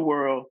shown the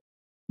world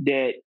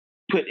that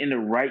put in the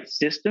right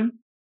system,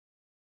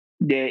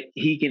 that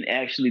he can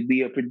actually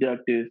be a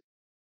productive,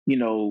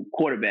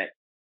 quarterback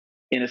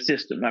in a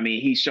system. I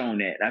mean, he's shown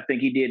that. I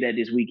think he did that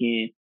this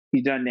weekend.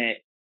 He's done that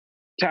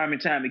time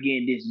and time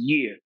again this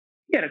year.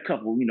 He had a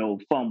couple,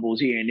 fumbles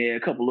here and there, a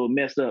couple little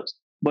mess ups,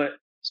 but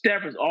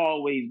Stafford's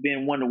always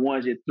been one of the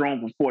ones that's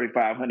thrown for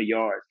 4,500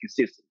 yards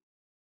consistently.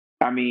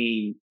 I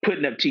mean,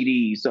 putting up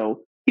TDs.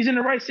 So he's in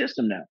the right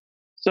system now.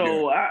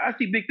 So I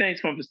see big things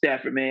coming for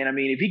Stafford, man. I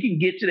mean, if he can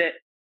get to that,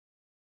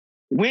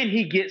 when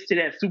he gets to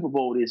that Super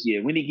Bowl this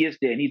year, when he gets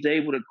there and he's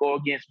able to go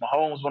against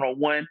Mahomes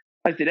one-on-one,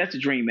 like I said, that's a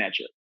dream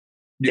matchup.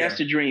 That's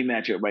the dream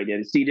matchup right there.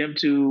 To see them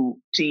two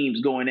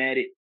teams going at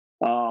it,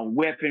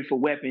 weapon for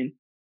weapon,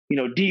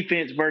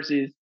 defense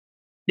versus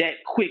that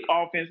quick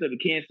offense of the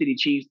Kansas City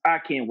Chiefs. I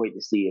can't wait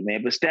to see it,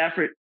 man. But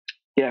Stafford,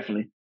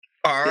 definitely.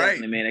 All right.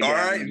 Man, all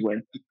right.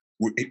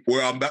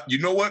 Well, you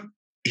know what?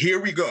 Here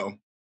we go.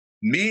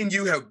 Me and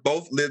you have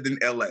both lived in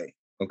LA,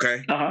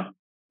 okay?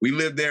 We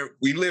lived there.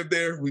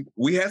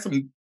 We had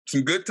some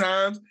good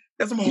times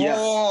and some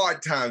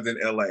hard times in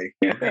LA,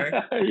 okay?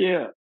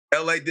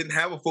 LA didn't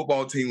have a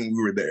football team when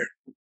we were there.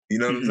 You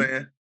know what I'm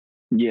saying?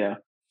 Yeah.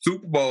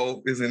 Super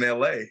Bowl is in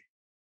LA.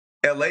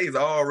 LA is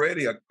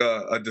already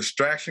a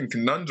distraction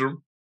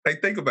conundrum.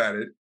 Like, think about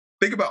it.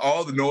 Think about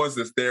all the noise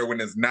that's there when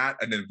it's not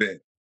an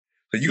event.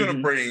 So you're going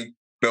to bring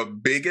the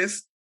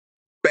biggest,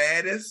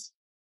 baddest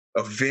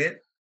event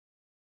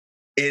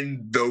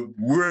in the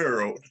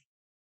world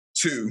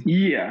to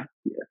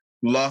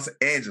Los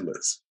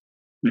Angeles.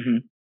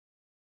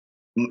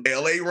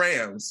 LA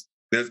Rams.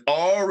 There's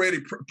already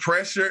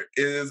pressure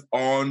is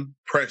on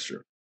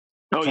pressure.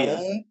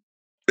 Home,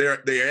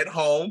 they're at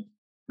home.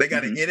 They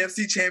got an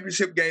NFC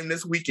Championship game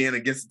this weekend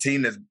against a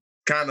team that's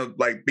kind of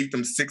like beat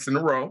them 6 in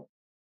a row.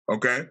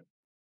 Okay,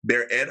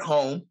 they're at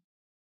home.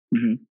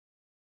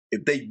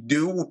 If they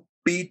do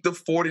beat the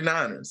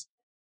 49ers,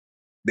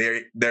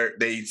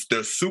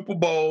 the Super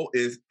Bowl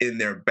is in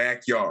their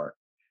backyard.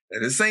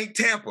 And this ain't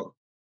Tampa.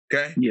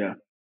 Okay. Yeah.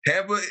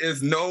 Tampa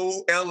is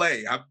no LA.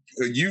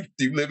 You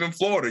live in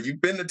Florida. You've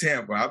been to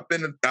Tampa. I've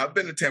been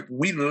to Tampa.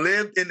 We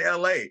lived in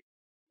LA.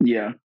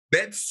 Yeah.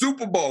 That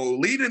Super Bowl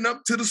leading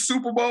up to the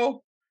Super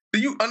Bowl. Do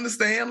you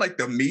understand? Like,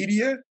 the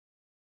media,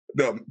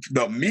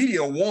 the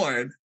media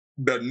won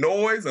the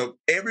noise of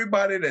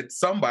everybody that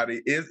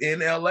somebody is in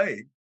LA.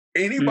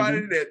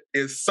 Anybody that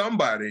is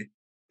somebody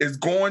is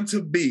going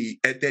to be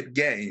at that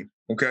game.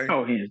 Okay.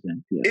 Oh, hands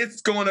down. Yeah.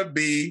 It's going to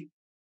be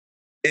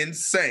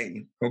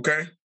insane.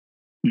 Okay.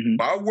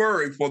 My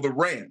worry for the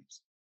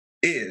Rams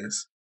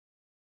is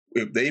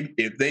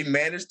if they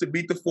manage to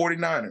beat the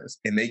 49ers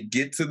and they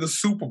get to the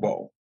Super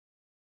Bowl,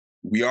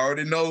 we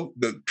already know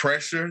the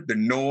pressure, the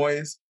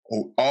noise,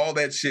 all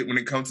that shit when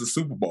it comes to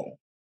Super Bowl.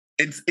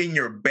 It's in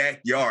your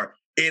backyard.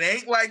 It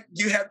ain't like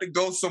you have to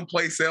go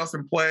someplace else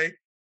and play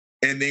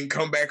and then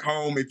come back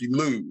home if you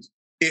lose.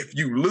 If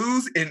you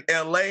lose in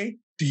LA,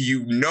 do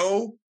you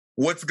know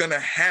what's going to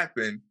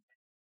happen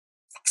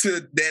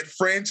to that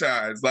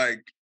franchise?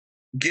 Like,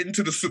 getting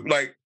to the Super,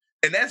 like,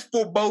 and that's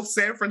for both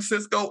San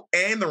Francisco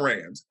and the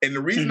Rams. And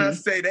the reason I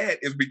say that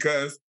is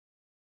because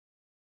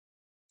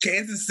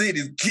Kansas City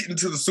is getting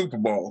to the Super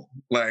Bowl.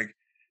 Like,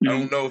 I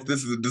don't know if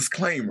this is a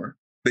disclaimer.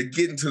 They're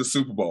getting to the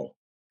Super Bowl.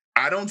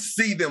 I don't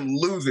see them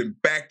losing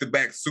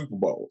back-to-back Super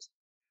Bowls.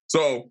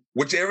 So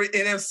whichever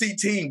NFC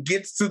team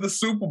gets to the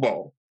Super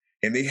Bowl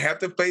and they have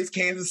to face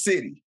Kansas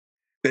City,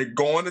 they're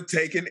going to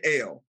take an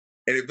L.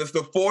 And if it's the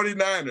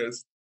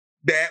 49ers,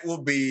 that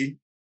will be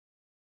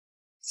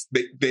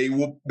they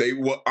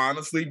will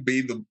honestly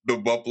be the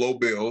Buffalo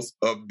Bills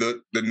of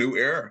the new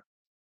era.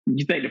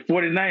 You think the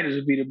 49ers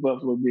would be the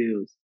Buffalo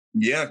Bills?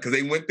 Yeah, because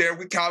they went there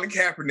with Colin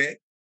Kaepernick,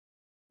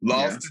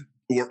 lost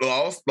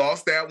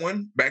that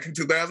one back in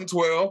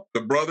 2012.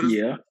 The brothers,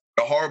 the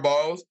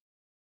Harbaughs.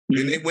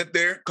 Then they went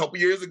there a couple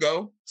years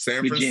ago,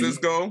 San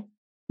Francisco.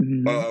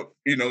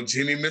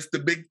 Jimmy missed the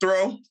big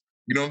throw.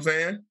 You know what I'm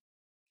saying?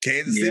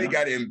 Kansas City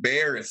got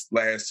embarrassed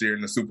last year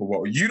in the Super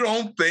Bowl. You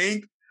don't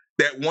think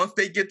that once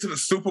they get to the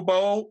Super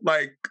Bowl,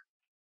 like,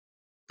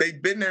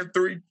 they've been there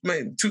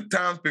two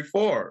times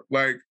before.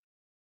 Like,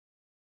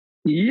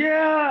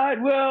 yeah,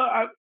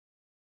 well,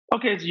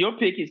 okay, so your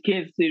pick is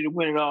Kansas City to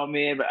win it all,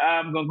 man, but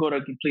I'm going to go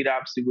the complete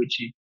opposite with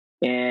you.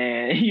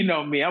 And you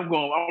know me, I'm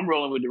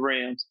rolling with the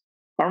Rams.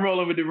 I'm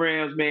rolling with the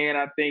Rams, man.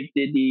 I think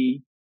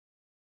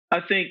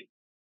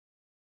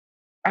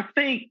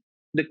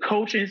the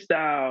coaching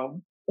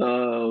style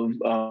of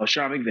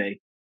Sean McVay,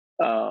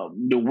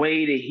 the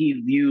way that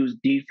he views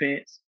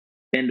defense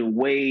and the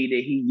way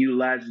that he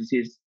utilizes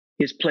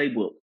his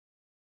playbook,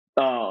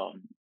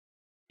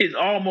 is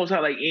almost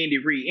how like Andy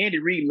Reid. Andy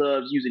Reid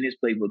loves using his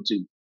playbook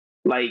too.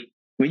 Like,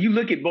 when you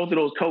look at both of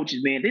those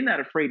coaches, man, they're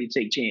not afraid to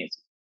take chances.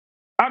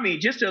 I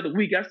mean, just the other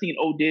week, I seen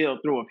Odell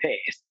throw a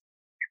pass.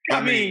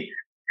 I mean,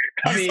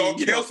 you saw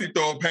Kelsey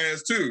throw a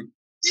pass too.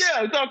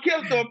 Yeah, I saw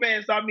Kelsey throw a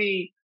pass. I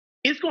mean,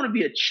 it's going to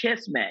be a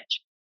chess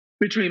match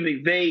between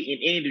McVay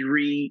and Andy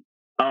Reid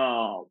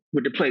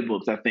with the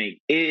playbooks, I think.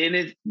 And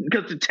it's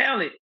because the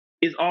talent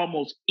is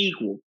almost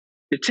equal.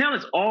 The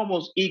talent's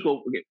almost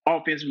equal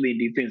offensively and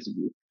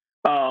defensively.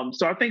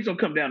 So I think it's going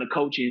to come down to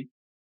coaching,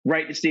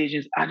 right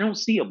decisions. I don't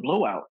see a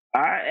blowout.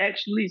 I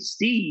actually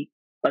see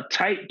a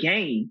tight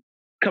game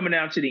coming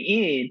down to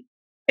the end.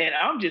 And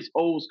I'm just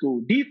old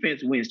school.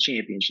 Defense wins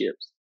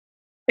championships.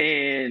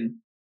 And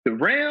the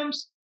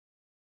Rams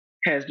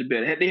they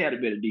had a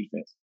better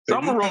defense. So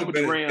I'm going to roll with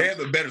the Rams. They have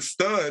the better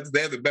studs.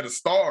 They have the better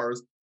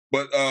stars.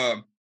 But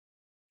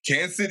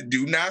Kansas City,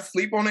 do not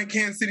sleep on that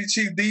Kansas City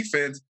Chiefs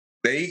defense.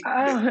 I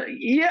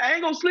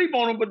ain't going to sleep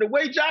on them. But the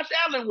way Josh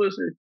Allen was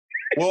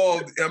 –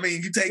 well, I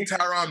mean, you take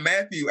Tyrann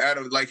Mathieu out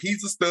of, like,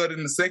 he's a stud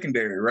in the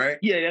secondary, right?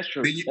 Yeah, that's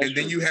true.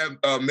 Then you have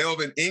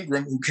Melvin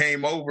Ingram, who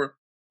came over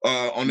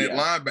on that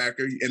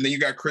linebacker, and then you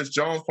got Chris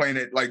Jones playing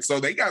it. Like, so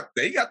they got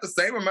the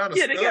same amount of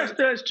studs. Yeah, they got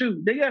studs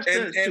too.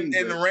 And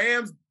the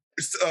Rams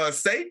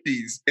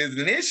safeties is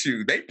an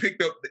issue. They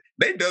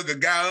dug a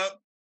guy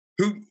up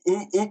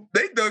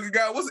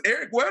what's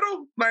Eric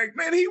Weddle? Like,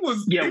 man, he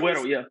was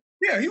Weddle,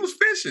 he was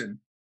fishing.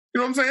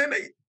 You know what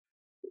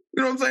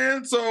I'm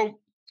saying? So,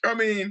 I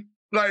mean,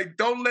 like,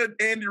 don't let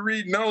Andy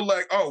Reid know,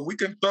 like, oh, we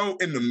can throw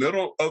in the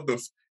middle of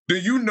the. Do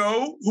you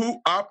know who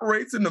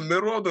operates in the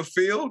middle of the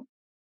field?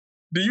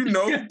 Do you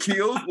know who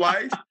kills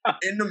life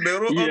in the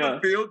middle of the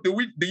field?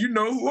 Do you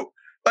know who?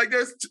 Like,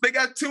 they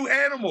got two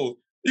animals.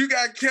 You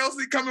got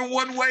Kelsey coming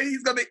one way,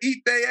 he's gonna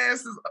eat their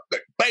asses,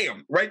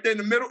 bam, right there in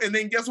the middle. And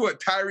then guess what?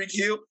 Tyreek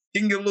Hill,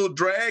 he can get a little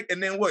drag,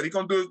 and then what? He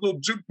gonna do his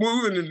little juke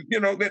move, and then,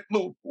 that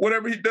little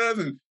whatever he does,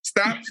 and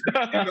stops,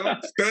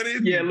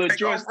 studies. Yeah, a little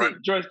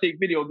joystick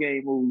video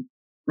game move.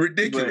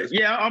 Ridiculous. But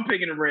yeah, I'm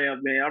picking the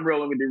Rams, man. I'm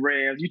rolling with the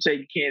Rams. You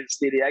take Kansas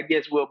City. I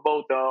guess we'll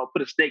both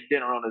put a steak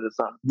dinner on it or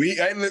something.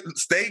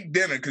 Steak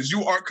dinner, because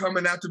you are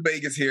coming out to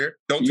Vegas here.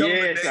 Don't tell me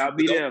the date. Yes, I'll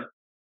be there.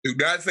 Do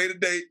not say the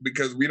date,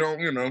 because we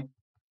don't,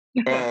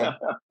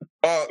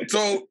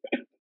 So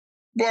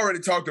we already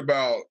talked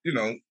about,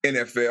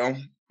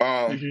 NFL.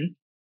 I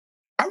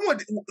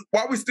want,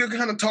 while we're still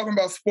kind of talking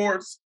about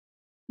sports,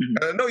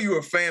 and I know you're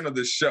a fan of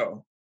this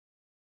show,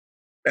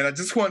 and I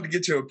just wanted to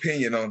get your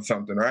opinion on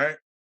something, right?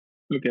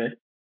 Okay.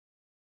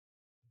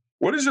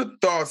 What is your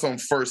thoughts on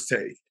First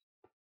Take?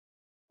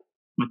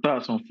 My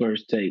thoughts on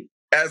First Take.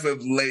 As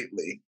of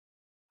lately.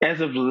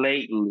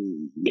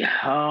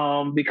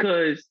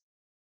 Because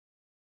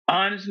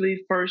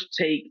honestly, First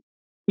Take,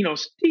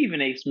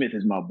 Stephen A. Smith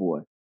is my boy.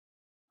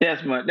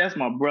 That's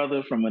my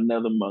brother from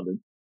another mother.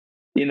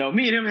 Me and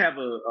him have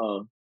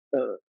a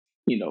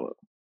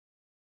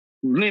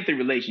lengthy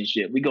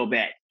relationship. We go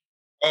back.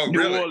 Oh, New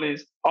really?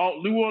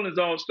 Orleans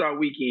All-Star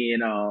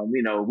Weekend.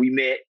 We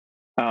met.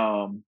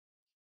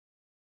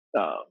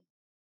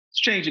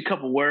 exchanged a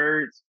couple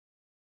words.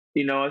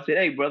 I said,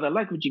 "Hey, brother, I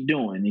like what you're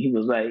doing." And he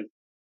was like,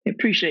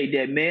 "Appreciate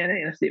that, man."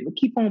 And I said, "Well,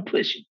 keep on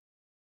pushing."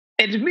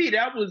 And to me,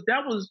 that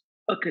was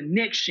a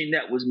connection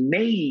that was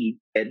made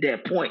at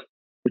that point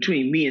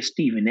between me and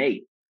Stephen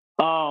A.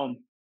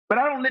 But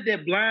I don't let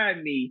that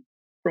blind me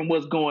from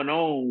what's going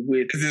on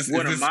with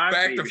one of my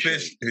favorite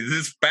shows. Is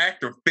this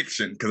fact or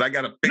fiction? Because I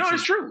got a fiction. No,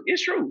 it's true.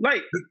 It's true.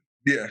 Like,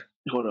 yeah.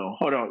 Hold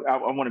on.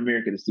 I want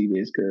America to see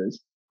this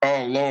because.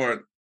 Oh Lord.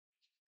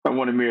 I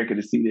want America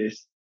to see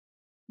this.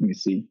 Let me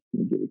see.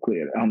 Let me get it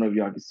clear. I don't know if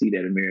y'all can see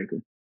that,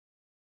 America.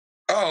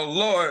 Oh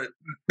Lord.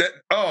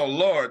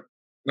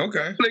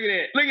 Okay. Look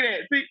at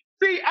that.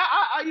 See.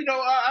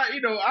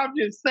 I'm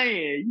just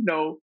saying.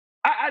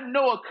 I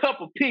know a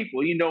couple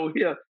people.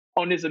 Here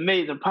on this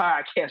amazing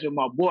podcast with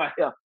my boy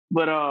here.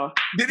 But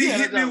did he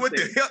hit me with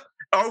the hip?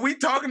 Are we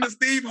talking to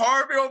Steve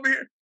Harvey over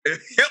here?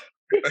 Hip.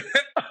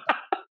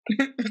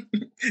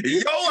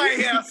 Yo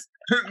ass.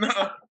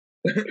 No.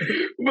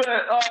 But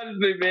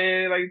honestly,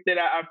 man, like I said,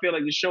 I feel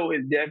like the show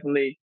has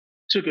definitely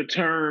took a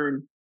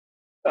turn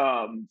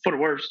for the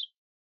worse.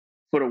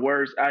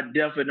 I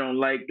definitely don't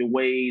like the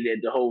way that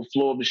the whole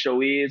flow of the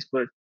show is.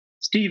 But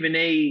Stephen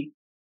A.,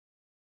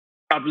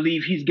 I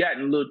believe he's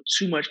gotten a little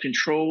too much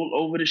control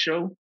over the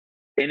show.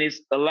 And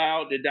it's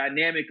allowed the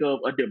dynamic of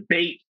a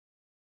debate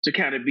to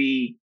kind of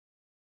be...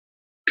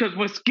 Because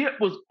when Skip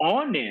was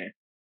on there,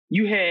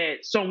 you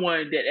had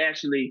someone that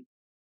actually...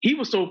 He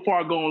was so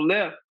far gone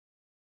left.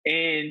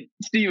 And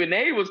Stephen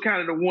A. was kind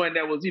of the one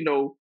that was,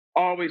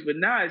 always, but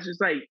now it's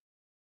just like,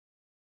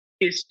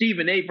 it's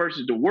Stephen A.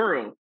 versus the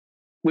world,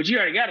 which you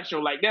already got a show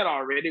like that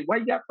already. Why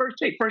you got First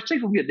Take? First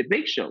Take will be a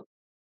debate show.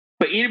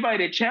 But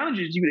anybody that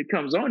challenges you that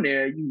comes on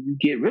there, you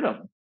get rid of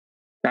them.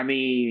 I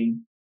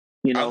mean,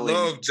 I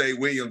love Jay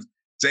Williams.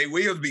 Jay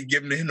Williams be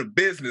giving him the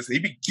business. He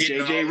be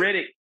getting JJ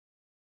Redick.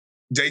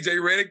 JJ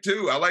Redick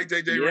too. I like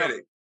JJ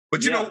Redick.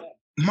 But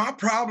my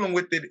problem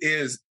with it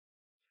is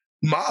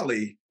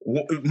Molly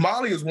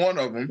is one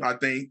of them, I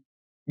think.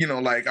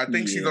 I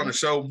think she's on the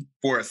show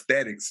for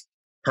aesthetics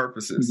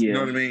purposes. You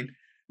know what I mean?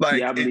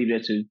 Like, I believe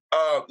that too.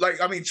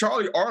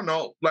 Charlie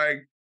Arnold,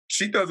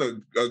 she does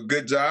a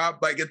good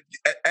job.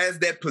 As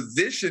that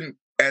position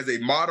as a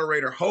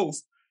moderator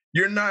host,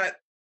 you're not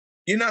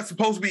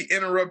supposed to be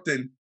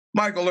interrupting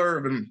Michael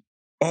Irvin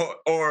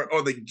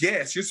or the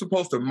guest. You're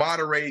supposed to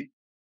moderate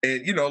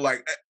and,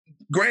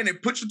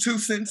 granted, put your 2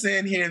 cents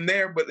in here and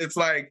there, but it's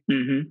like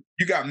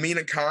you got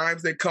Mina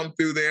Kimes that come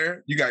through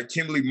there. You got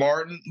Kimberly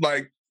Martin.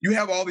 You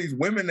have all these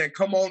women that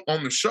come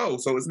on the show.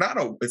 So it's not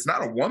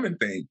a woman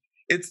thing.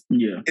 It's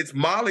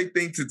Molly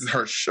thinks it's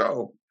her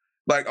show.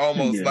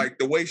 Almost like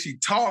the way she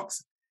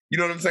talks, you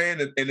know what I'm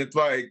saying? And it's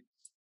like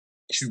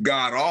she's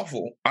god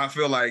awful. I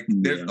feel like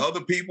there's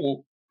other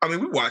people. I mean,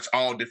 we watch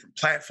all different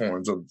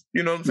platforms of,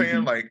 you know what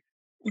I'm saying?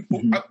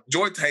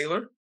 Joy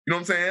Taylor. You know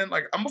what I'm saying?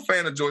 I'm a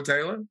fan of Joy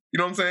Taylor. You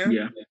know what I'm saying?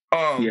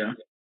 Yeah.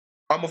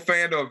 I'm a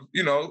fan of,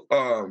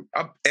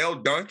 Elle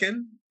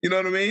Duncan. You know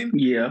what I mean?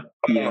 Yeah.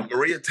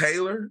 Maria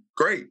Taylor.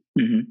 Great.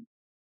 You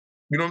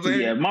know what I'm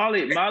saying? Yeah.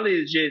 Molly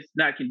is just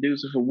not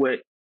conducive for what.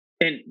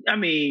 And I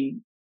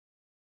mean,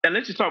 and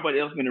let's just talk about the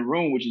elephant in the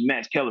room, which is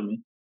Max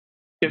Kellerman.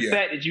 The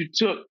fact that you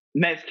took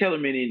Max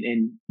Kellerman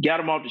and got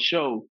him off the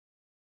show,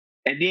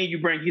 and then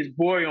you bring his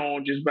boy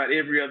on just about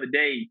every other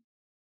day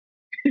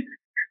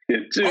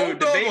to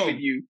debate with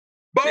you.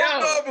 Both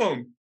of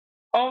them.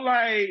 I'm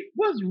like,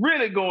 what's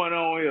really going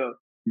on here?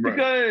 Right.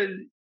 Because,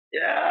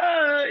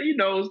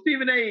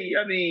 Stephen A.,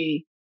 I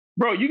mean,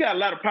 bro, you got a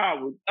lot of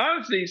power.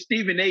 Honestly,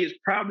 Stephen A. is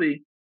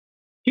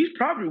he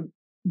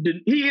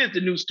is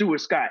the new Stuart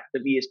Scott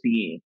of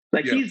ESPN.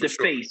 He's the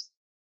face.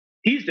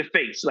 He's the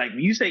face. When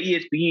you say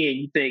ESPN,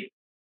 you think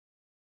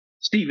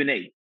Stephen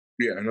A.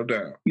 Yeah, no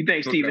doubt. You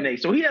think Stephen A.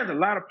 So he has a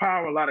lot of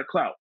power, a lot of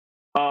clout.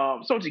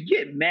 So to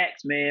get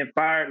Max, man,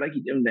 fired,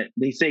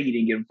 they say he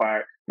didn't get him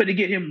fired, but to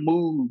get him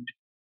moved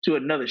to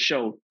another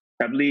show,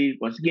 I believe,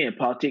 once again,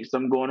 politics,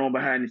 something going on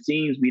behind the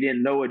scenes we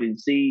didn't know or didn't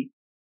see.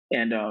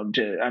 And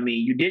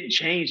you didn't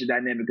change the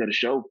dynamic of the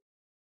show.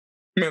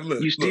 Man,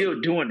 you're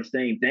still doing the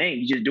same thing.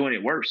 You're just doing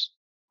it worse.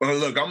 Well,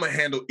 look, I'm gonna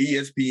handle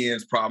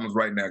ESPN's problems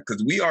right now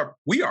because we are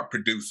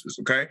producers,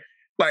 okay?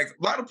 A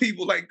lot of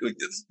people, you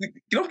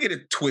don't get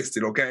it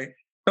twisted, okay?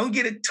 Don't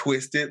get it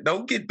twisted.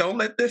 Don't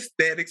let the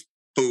aesthetics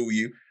fool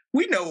you.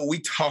 We know what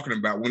we're talking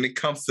about when it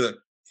comes to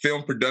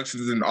film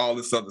productions and all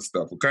this other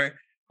stuff, okay?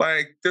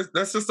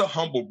 That's just a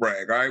humble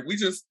brag, all right? We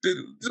just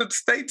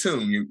stay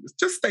tuned.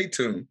 Just stay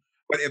tuned.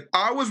 But if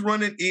I was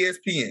running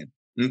ESPN,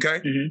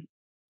 okay,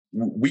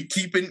 we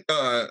keeping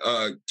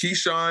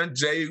Keyshawn,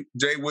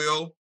 Jay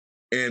Will,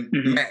 and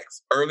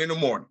Max early in the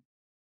morning.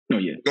 Oh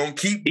yeah, gonna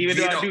keep. Even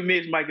though I do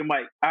miss Mike and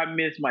Mike, I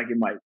miss Mike and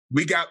Mike.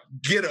 We got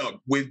Get Up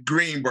with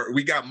Greenberg.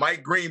 We got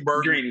Mike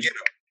Greenberg with Get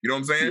Up. You know what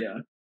I'm saying? Yeah.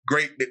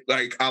 Great.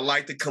 I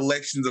like the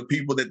collections of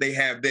people that they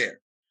have there.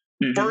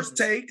 First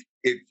Take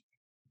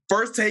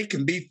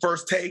can be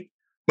First Take,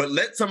 but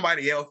let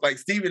somebody else,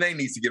 Stephen A.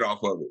 needs to get off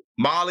of it.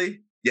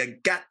 Molly, you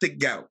got to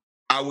go.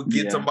 I would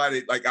get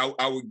somebody like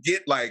I would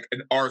get like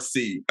an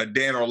RC, a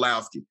Dan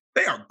Orlowski.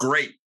 They are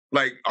great.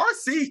 Like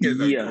RC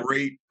is a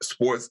great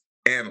sports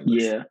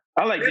analyst. Yeah,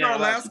 I like Dan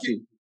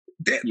Orlowski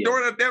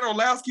too. Dan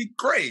Orlowski,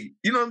 great.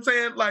 You know what I'm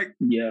saying? Like,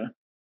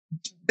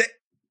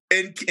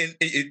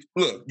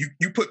 look,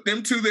 you put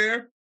them two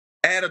there,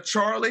 add a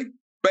Charlie,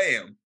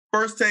 bam,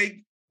 First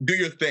Take, do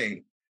your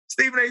thing.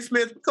 Stephen A.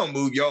 Smith, we're going to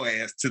move your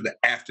ass to the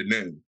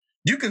afternoon.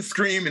 You can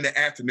scream in the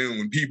afternoon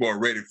when people are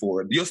ready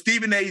for it. Your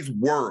Stephen A.'s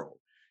world,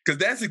 because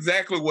that's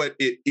exactly what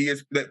it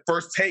is that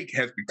First Take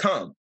has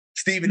become,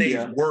 Stephen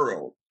A.'s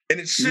world. And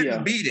it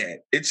shouldn't be that.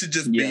 It should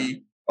just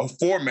be a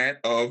format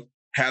of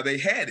how they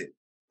had it.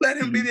 Let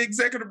him be the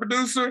executive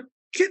producer.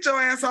 Get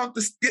your ass off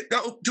just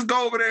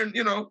go over there and,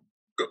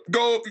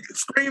 go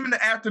scream in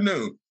the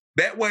afternoon.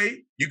 That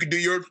way you can do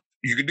your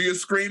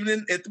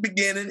screaming at the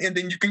beginning, and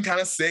then you can kind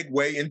of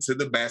segue into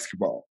the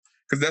basketball,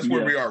 because that's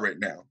where we are right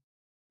now.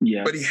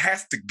 Yeah. But he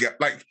has to get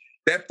like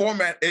that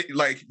format.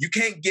 You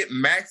can't get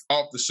Max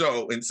off the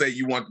show and say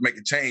you want to make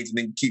a change and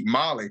then keep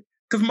Molly,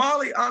 because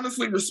Molly,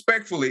 honestly,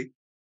 respectfully,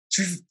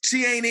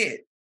 she ain't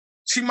it.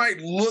 She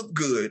might look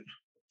good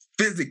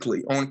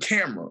physically on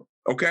camera,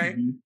 okay,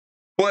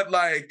 but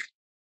like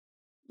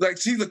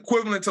she's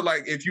equivalent to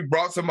like if you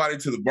brought somebody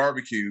to the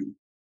barbecue.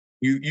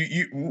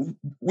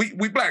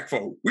 We black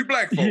folk.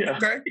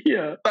 Okay?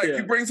 Yeah.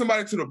 You bring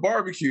somebody to the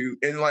barbecue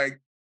and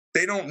like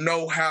they don't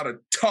know how to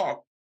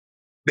talk.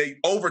 They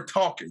over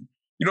talking.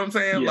 You know what I'm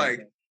saying? Yeah.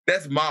 Like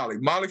that's Molly.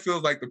 Molly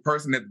feels like the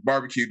person at the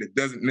barbecue that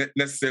doesn't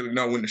necessarily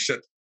know when to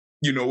shut.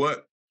 You know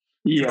what?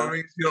 Yeah. You know what I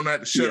mean? You don't have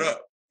to shut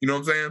up. You know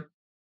what I'm saying?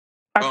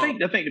 I think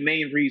the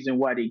main reason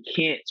why they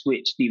can't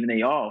switch Stephen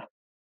A. off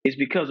is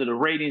because of the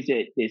ratings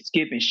that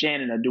Skip and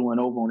Shannon are doing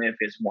over on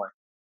FS1.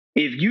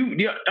 Let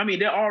me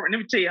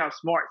tell you how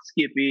smart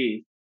Skip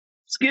is.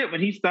 Skip, when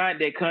he signed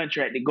that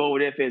contract to go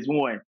with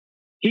FS1,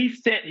 he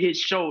set his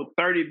show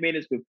 30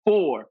 minutes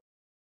before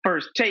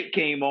First Take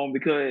came on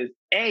because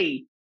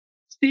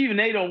Stephen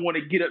A. don't want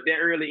to get up that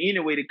early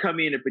anyway to come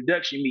in to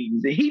production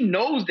meetings, and he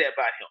knows that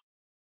about him.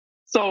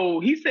 So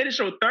he set his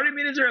show 30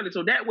 minutes early,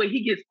 so that way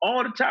he gets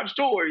all the top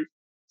stories.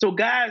 So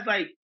guys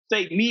like,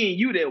 say, me and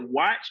you that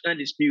watch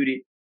Undisputed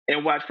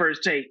and watch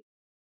First Take,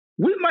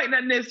 we might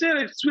not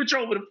necessarily switch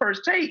over to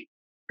First Take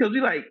because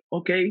we like,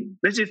 okay,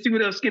 let's just see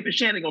what else Skip and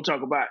Shannon gonna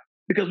talk about,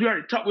 because we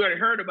already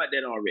heard about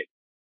that already.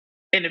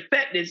 And the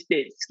fact that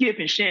Skip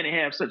and Shannon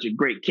have such a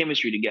great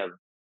chemistry together.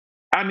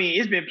 I mean,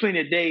 it's been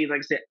plenty of days, like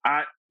I said,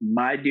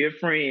 my dear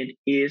friend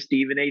is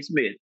Stephen A.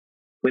 Smith,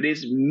 but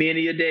it's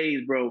many a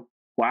days, bro,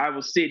 where I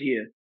will sit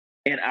here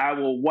and I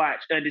will watch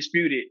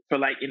Undisputed for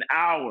like an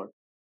hour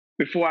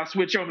before I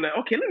switch over. Like,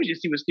 okay, let me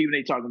just see what Stephen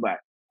A. talking about.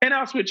 And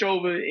I'll switch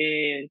over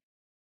and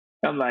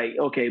I'm like,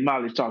 okay,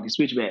 Molly's talking,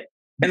 switch back.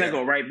 And I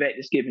go right back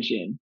to Skip and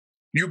Shannon.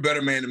 You're a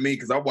better man than me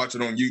because I watch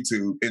it on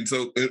YouTube. And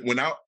so when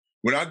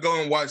I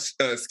go and watch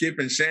Skip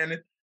and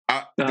Shannon,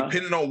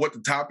 depending on what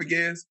the topic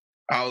is,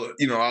 I'll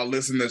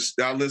listen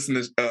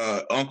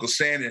to Uncle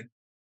Shannon.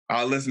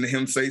 I'll listen to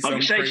him say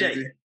something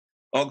crazy.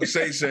 Uncle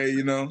Shay Shay,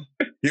 he'll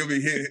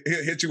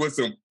hit you with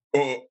some.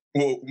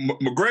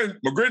 My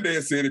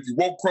granddad said if you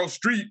walk across the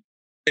street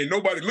and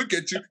nobody look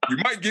at you, you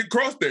might get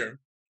crossed there.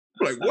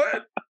 I'm like,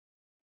 what?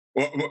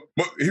 Well,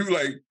 he was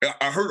like,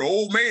 I heard an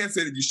old man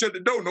said if you shut the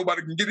door,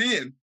 nobody can get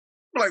in.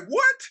 I'm like,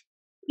 what?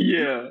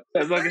 Yeah,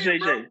 that's like a Shay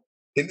Shay.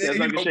 That's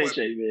like a Shay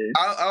Shay, man.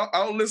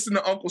 I'll listen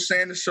to Uncle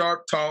Shannon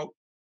Sharp talk,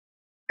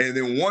 and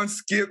then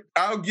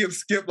I'll give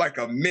Skip like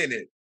a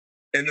minute,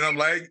 and then I'm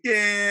like,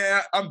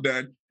 yeah, I'm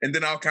done. And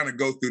then I'll kind of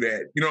go through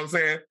that. You know what I'm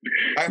saying?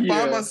 I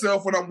find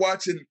myself when I'm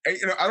watching, I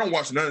don't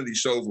watch none of these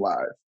shows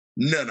live.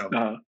 None of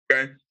them.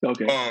 Okay?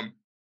 Okay.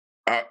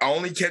 I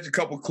only catch a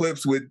couple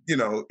clips with,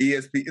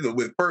 ESP,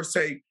 with First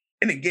Take.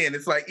 And again,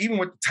 it's like, even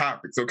with the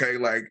topics, okay?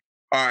 Like,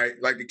 all right,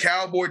 like the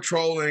cowboy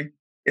trolling,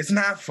 it's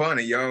not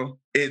funny, yo.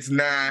 It's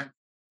not.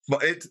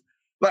 It's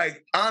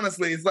like,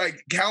 honestly, it's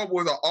like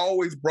Cowboys are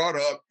always brought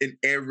up in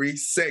every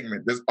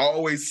segment. There's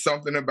always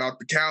something about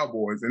the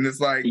Cowboys. And it's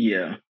like,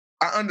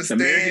 I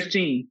understand. America's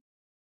team.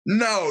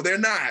 No, they're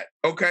not.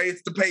 Okay,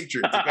 it's the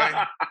Patriots. Okay,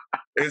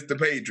 it's the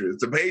Patriots.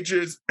 The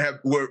Patriots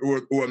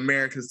were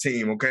America's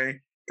team. Okay,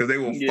 because they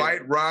will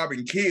fight, rob,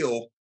 and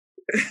kill.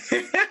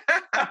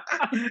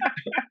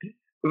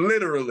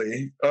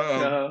 Literally.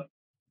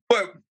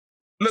 But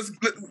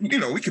we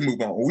can move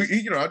on.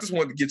 I just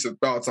wanted to get your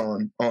thoughts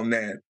on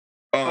that.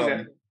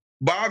 Okay.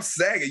 Bob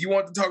Saget. You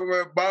want to talk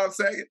about Bob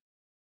Saget?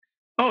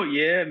 Oh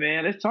yeah,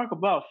 man. Let's talk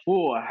about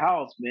Full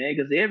House, man.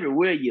 Because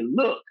everywhere you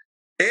look.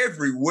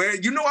 Everywhere.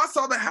 I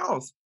saw the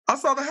house.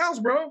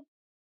 Bro.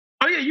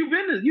 Oh yeah, you've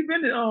been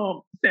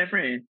to San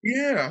Fran.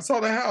 Yeah, I saw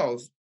the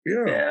house.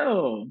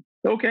 Yeah.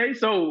 Okay.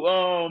 So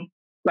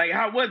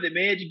how was it,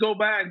 man? Did you go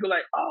by and go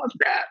like, oh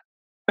snap?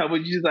 Or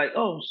was you just like,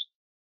 oh?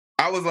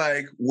 I was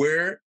like,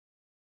 where's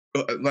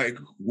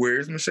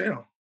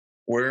Michelle?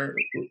 Where's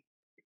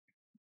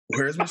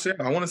Michelle?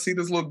 I want to see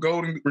this little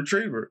golden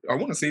retriever. I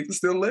want to see if it's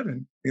still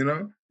living, Yeah, no,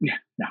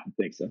 I don't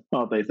think so.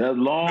 That was a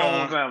long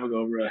time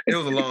ago, bro. It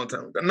was a long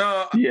time ago.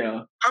 No.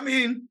 Yeah. I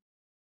mean,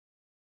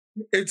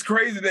 it's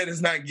crazy that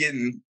it's not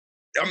getting.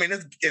 I mean,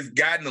 it's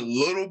gotten a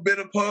little bit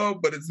of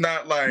pub, but it's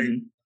not like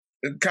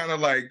it's kind of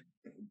like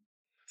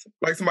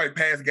somebody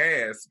passed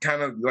gas,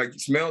 kind of like you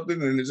smelled it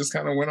and it just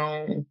kind of went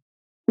on.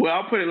 Well,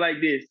 I'll put it like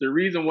this: the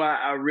reason why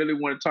I really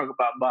want to talk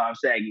about Bob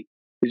Saget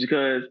is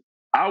because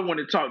I want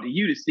to talk to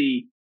you to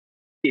see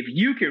if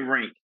you can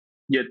rank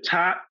your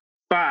top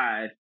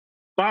 5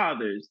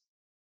 fathers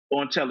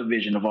on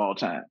television of all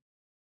time.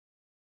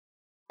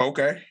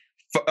 Okay.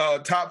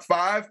 Top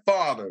 5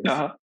 fathers.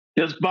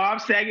 Does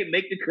Bob Saget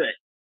make the cut?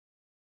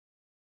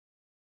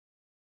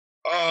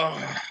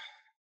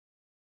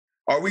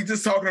 Are we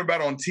just talking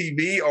about on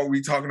TV or are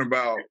we talking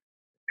about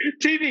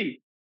TV?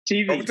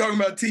 Are we talking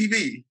about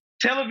TV?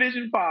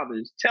 Television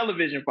fathers.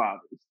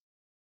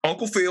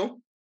 Uncle Phil.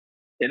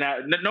 And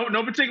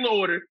no particular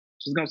order.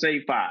 Just gonna say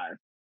 5.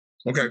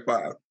 Okay,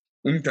 5.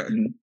 Okay. All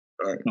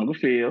right. Uncle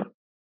Phil.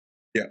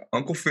 Yeah,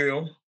 Uncle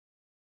Phil.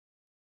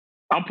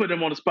 I'm putting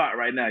him on the spot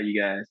right now, you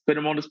guys. Put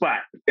him on the spot.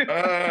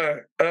 Oh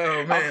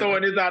man. I'm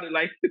throwing this out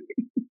like.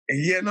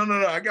 Yeah, no.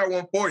 I got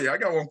one for you.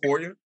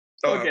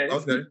 Okay.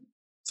 Okay.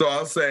 So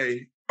I'll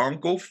say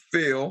Uncle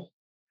Phil.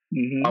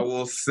 Mm-hmm. I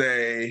will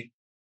say,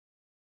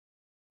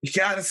 you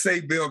gotta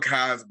say Bill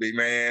Cosby,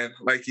 man.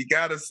 Like you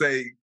gotta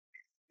say,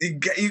 you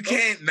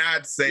can't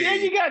not say. Yeah,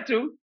 you got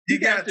to. You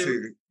got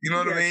to. You know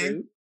what I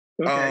mean?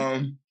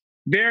 Okay.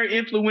 Very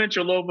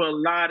influential over a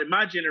lot of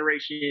my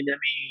generation. I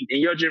mean,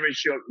 and your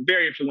generation,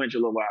 very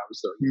influential over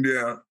ours. So.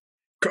 Yeah.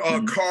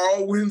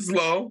 Carl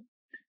Winslow.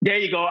 There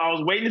you go. I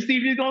was waiting to see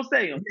if you was gonna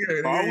say him.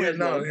 Carl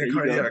Winslow.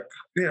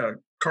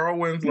 Carl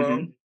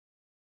Winslow.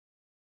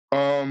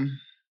 Man,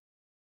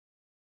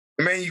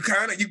 you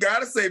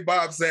gotta say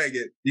Bob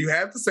Saget. You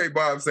have to say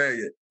Bob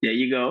Saget. There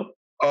you go.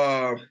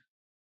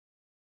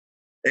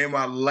 And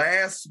my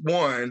last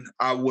one,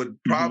 I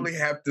would probably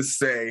have to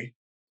say,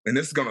 and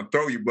this is gonna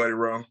throw you, buddy,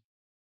 Ro.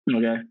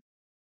 Okay.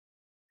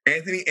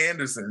 Anthony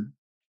Anderson.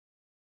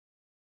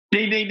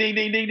 Ding, ding, ding,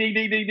 ding, ding, ding,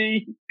 ding, ding,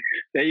 ding.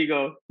 There you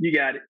go. You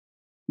got it.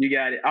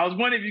 I was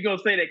wondering if you're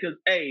gonna say that because,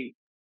 hey,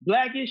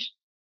 Blackish.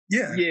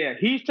 Yeah,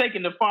 he's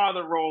taking the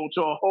father role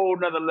to a whole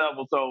nother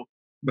level. So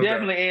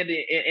definitely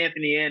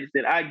Anthony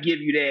Anderson. I give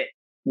you that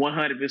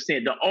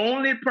 100%. The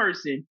only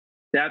person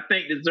that I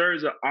think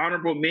deserves an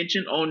honorable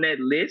mention on that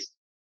list,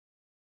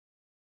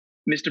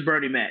 Mr.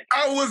 Bernie Mac.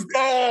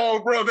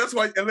 Bro, that's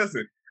why.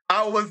 Listen,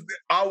 I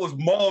was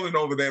mulling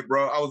over that,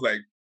 bro. I was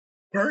like,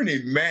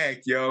 Bernie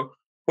Mac, yo.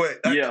 But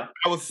I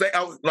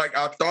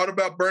thought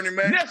about Bernie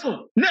Mac.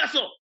 Nestle.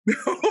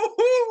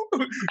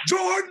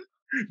 Jordan.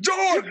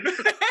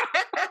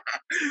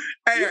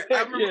 Hey,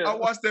 I remember I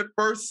watched that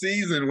first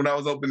season when I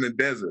was up in the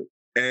desert,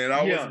 and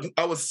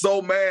I was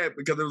so mad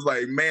because it was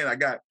like, man,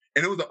 and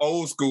it was an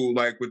old school,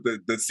 like with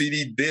the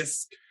CD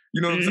disc.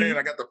 You know what I'm saying?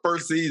 I got the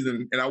first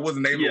season, and I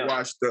wasn't able to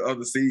watch the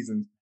other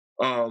seasons.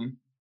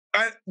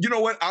 You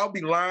know what? I'll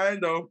be lying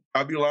though.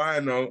 I'd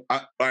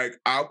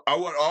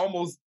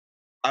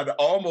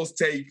almost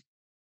take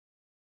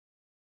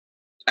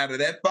out of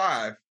that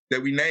 5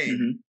 that we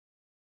named.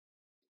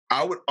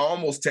 I would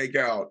almost take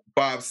out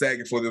Bob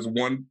Saget for this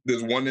one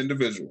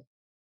individual.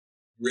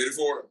 Ready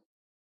for it?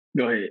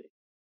 Go ahead.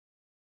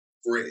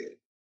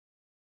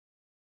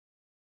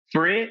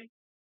 Fred?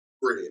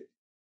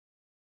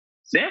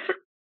 Sanford?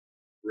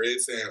 Fred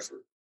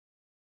Sanford.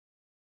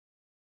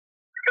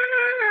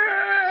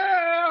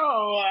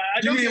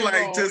 You mean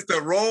like just a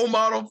role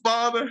model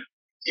father?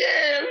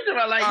 Yeah, we're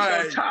talking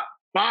about top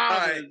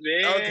fathers,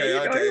 man.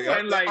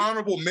 Okay.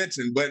 Honorable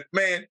mention, but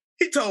man,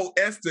 he told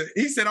Esther,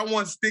 he said, I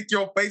want to stick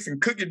your face in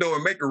cookie dough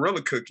and make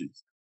gorilla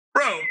cookies.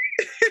 Bro.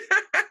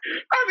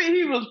 I mean,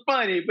 he was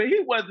funny, but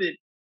he wasn't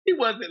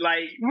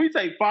like, when we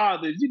say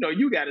fathers,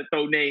 you got to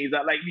throw names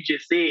out, like you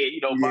just said,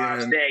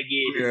 Bob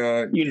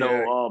Saget,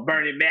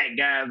 Bernie Mac,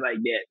 guys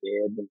like that,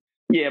 man.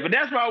 But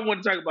that's why I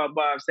want to talk about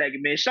Bob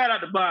Saget, man. Shout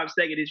out to Bob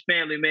Saget, his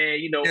family, man.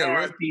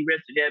 R.I.P.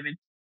 rest in heaven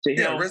to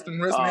him. Rest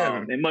in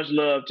heaven. And much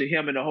love to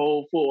him and the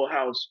whole full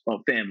house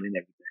of family and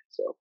everything.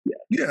 So,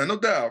 yeah, no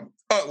doubt.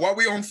 While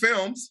we on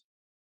films,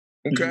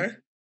 okay,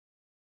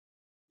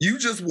 we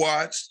just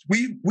watched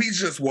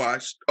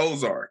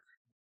Ozark,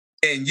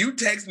 and you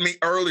texted me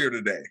earlier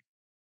today.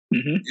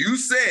 You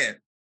said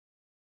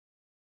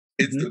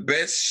it's the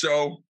best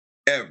show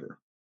ever.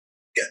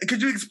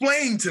 Could you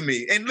explain to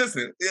me? And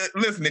listen,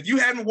 if you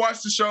haven't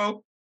watched the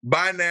show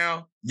by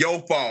now, your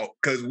fault,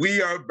 because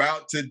we're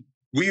about to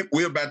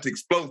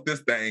explode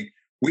this thing.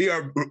 We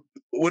are,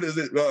 what is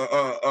it?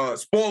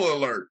 Spoiler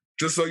alert,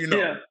 just so you know.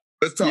 Yeah.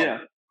 Let's talk.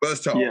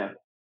 Yeah.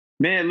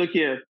 Man, look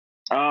here.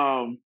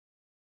 When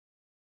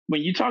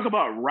you talk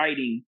about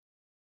writing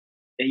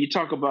and you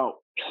talk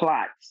about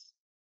plots,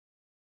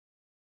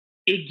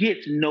 it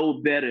gets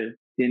no better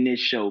than this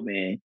show,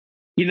 man.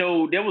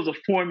 There was a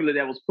formula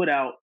that was put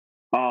out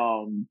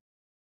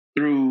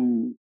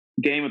through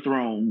Game of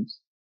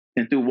Thrones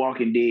and through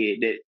Walking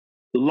Dead that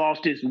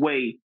lost its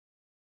way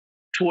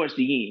towards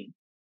the end.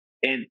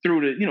 And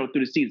through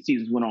the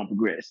seasons went on to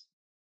progress.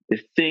 The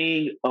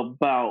thing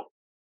about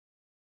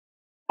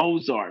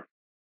Ozark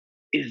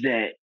is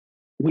that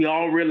we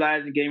all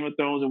realize in Game of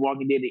Thrones and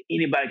Walking Dead that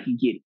anybody can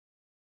get it.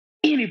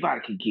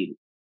 Anybody can get it.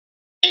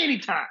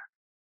 Anytime.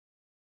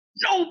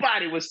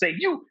 Nobody was safe.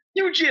 You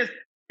just,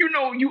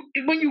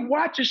 when you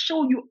watch a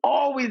show, you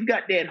always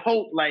got that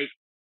hope, like,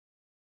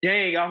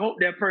 dang, I hope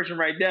that person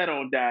right there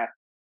don't die.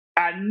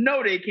 I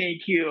know they can't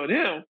kill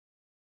them.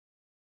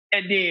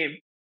 And then,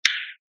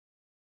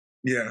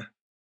 yeah,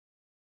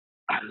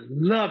 I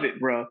love it,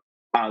 bro.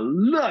 I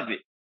love it.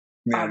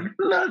 Yeah. I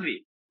love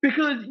it.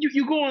 Because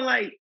you going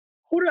like,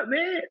 hold up,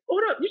 man.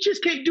 Hold up. You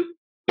just can't do,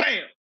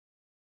 bam.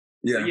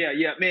 Yeah. So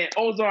yeah, man.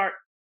 Ozark,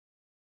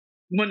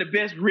 one of the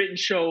best written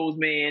shows,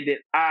 man, that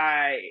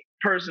I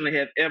personally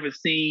have ever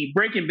seen.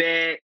 Breaking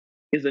Bad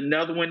is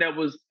another one that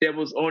was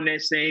on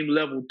that same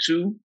level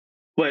too.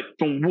 But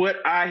from what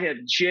I have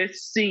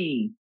just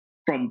seen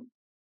from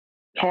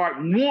part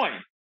 1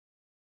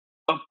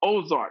 of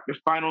Ozark, the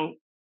final,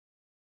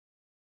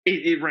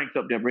 it ranks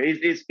up there, bro.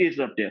 It's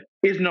up there.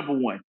 It's number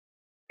 1.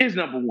 It's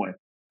number 1.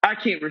 I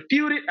can't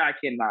refute it. I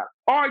cannot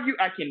argue.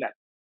 I cannot.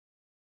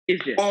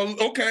 It's just. Oh,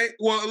 okay.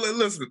 Well,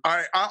 listen.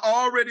 I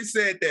already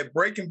said that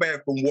Breaking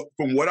Bad,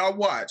 from what I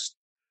watched,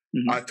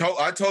 I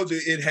told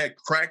you it had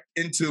cracked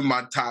into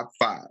my top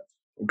 5.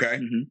 Okay.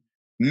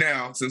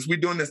 Now, since we're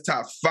doing this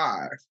top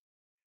 5,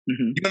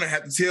 you're gonna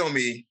have to tell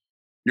me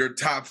your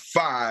top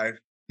 5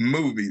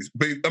 movies.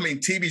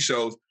 TV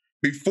shows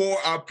before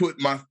I put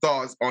my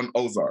thoughts on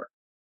Ozark.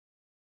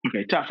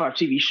 Okay, top 5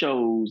 TV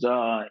shows.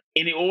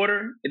 Any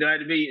order? It don't have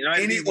to be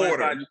any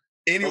order.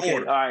 Any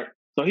order. All right.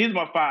 So here's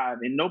my 5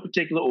 in no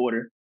particular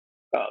order.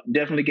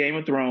 Definitely Game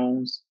of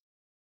Thrones,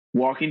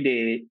 Walking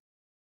Dead,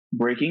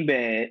 Breaking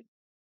Bad,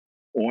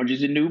 Orange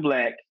is the New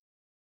Black,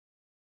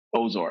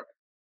 Ozark.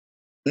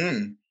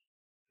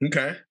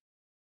 Okay.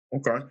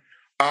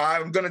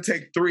 I'm gonna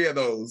take 3 of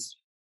those.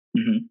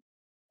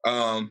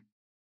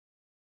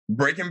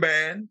 Breaking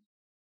Bad,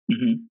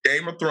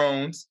 Game of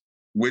Thrones,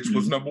 which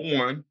was number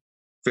 1,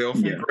 fell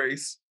from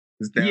grace.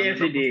 It's down. Yes,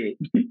 it did.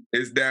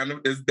 It's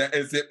down.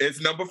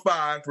 It's number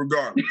 5,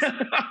 regardless.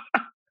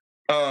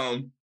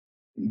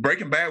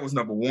 Breaking Bad was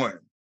number 1,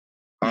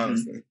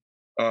 honestly.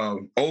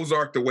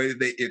 Ozark, the way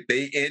that if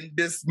they end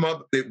this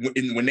month,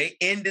 when they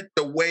ended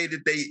the way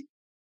that they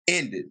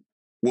ended,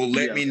 will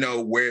let me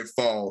know where it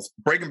falls.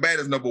 Breaking Bad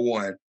is number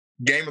 1.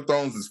 Game of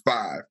Thrones is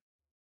 5.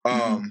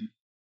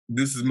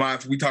 This is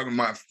we talking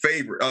my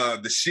favorite.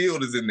 The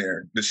Shield is in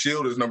there. The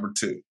Shield is number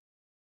 2.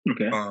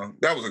 Okay.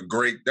 That was a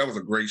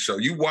great show.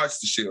 You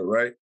watched The Shield,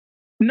 right?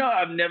 No,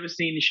 I've never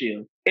seen The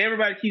Shield.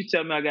 Everybody keeps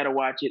telling me I gotta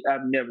watch it.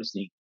 I've never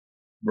seen it.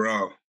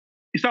 Bro.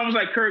 It's almost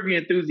like Curb Your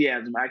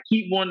Enthusiasm. I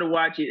keep wanting to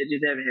watch it. I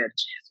just haven't had a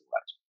chance to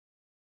watch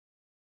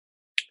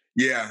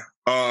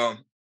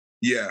it.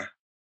 Yeah,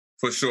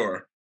 for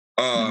sure.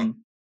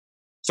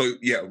 So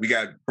yeah, we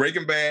got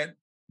Breaking Bad,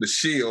 The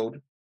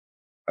Shield.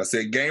 I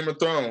said Game of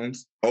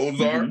Thrones,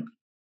 Ozark,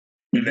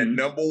 and that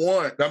number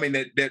 1. I mean,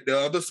 that the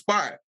other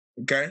spot.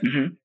 Okay,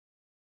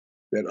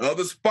 that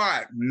other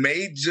spot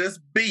may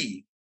just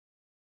be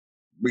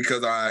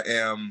because I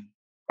am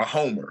a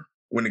homer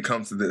when it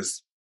comes to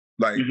this,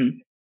 like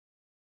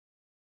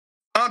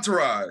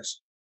Entourage.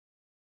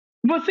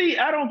 But see,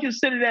 I don't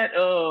consider that.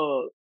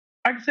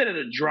 I consider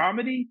it a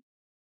dramedy,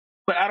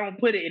 but I don't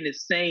put it in the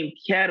same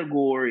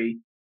category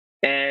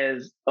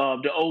as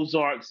the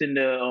Ozarks and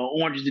the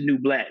Orange is the New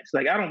Blacks.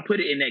 Like, I don't put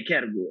it in that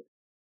category.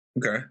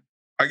 Okay.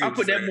 I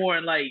put that more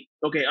in like,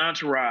 okay,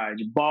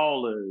 Entourage,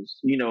 Ballers,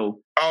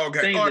 Oh,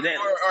 okay. Things of that.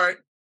 All right.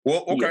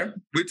 Well, okay. Yeah.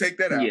 We'll take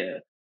that out. Yeah.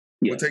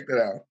 We'll take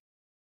that out.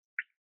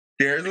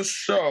 There's a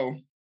show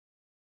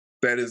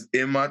that is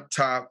in my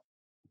top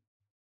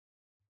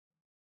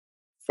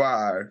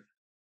 5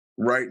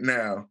 right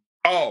now.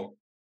 Oh.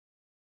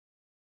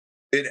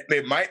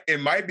 It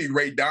might be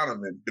Ray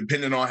Donovan,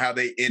 depending on how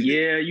they ended.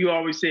 Yeah, you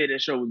always said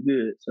that show was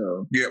good.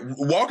 So yeah,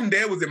 Walking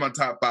Dead was in my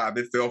top 5.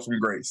 It fell from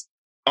grace.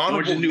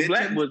 Orange is the New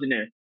Black was in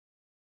there.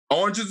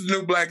 Orange is the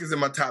New Black is in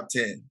my top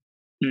 10.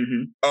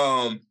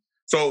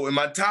 So in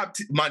my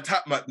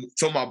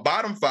my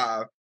bottom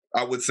 5,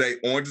 I would say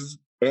Orange is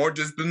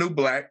the New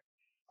Black.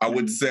 I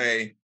would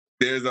say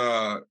there's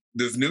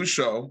this new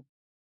show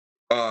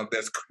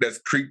that's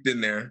creeped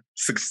in there,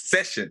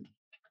 Succession.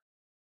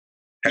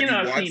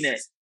 I've seen that.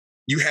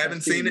 You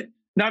haven't seen it?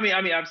 No, I mean,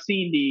 I've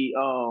seen the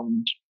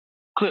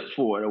clips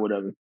for it or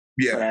whatever.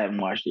 Yeah, but I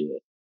haven't watched it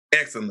yet.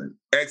 Excellent.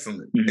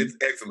 It's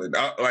excellent.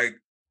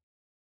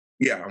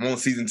 I'm on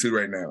season 2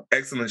 right now.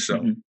 Excellent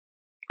show.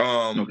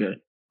 Okay.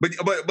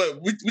 But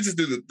we just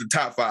do the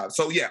top 5.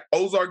 So yeah,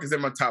 Ozark is in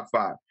my top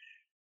 5,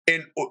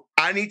 and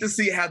I need to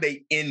see how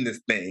they end this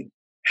thing.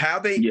 How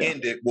they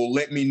end it will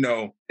let me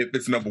know if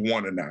it's number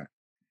 1 or not.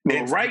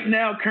 Well, right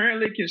now,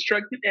 currently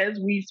constructed as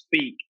we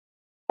speak,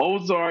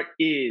 Ozark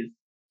is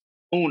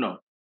uno.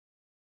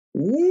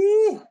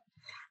 Woo!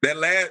 That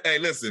last, hey,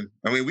 listen.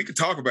 I mean, we could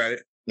talk about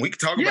it. We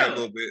could talk about it a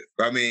little bit.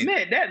 I mean,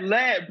 man, that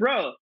lad,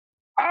 bro.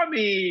 I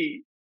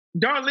mean,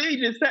 Darlene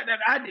just sat there.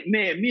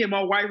 Me and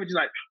my wife were just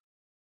like,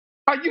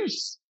 "Are you?"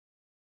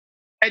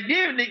 And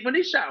then when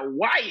they shot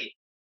Wyatt,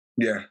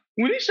 yeah,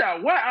 when he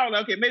shot Wyatt, I was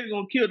like, okay, maybe he's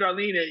gonna kill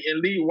Darlene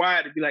and leave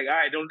Wyatt to be like, all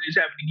right, don't let this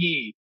happen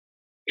again.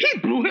 He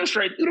blew him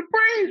straight through the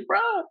brains, bro.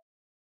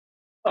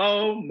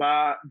 Oh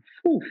my,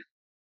 whew.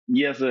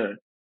 Yes, sir.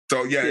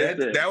 So yeah, Yes,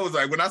 sir. that was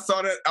like when I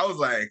saw that, I was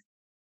like,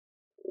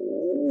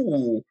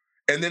 ooh.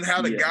 And then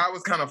how the guy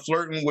was kind of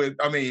flirting with.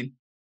 I mean,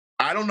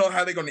 I don't know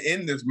how they're gonna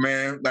end this,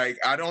 man. Like,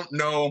 I don't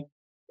know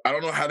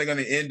how they're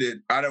gonna end it.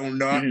 I don't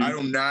know. I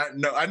do not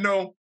know. I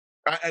know.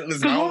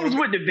 Listen, what was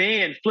with the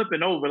van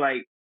flipping over?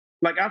 Like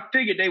I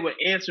figured they would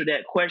answer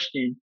that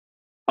question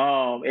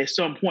at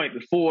some point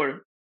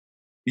before.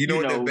 You know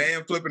what the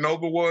van flipping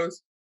over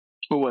was?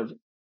 What was it?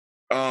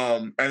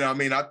 And I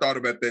mean, I thought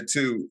about that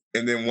too.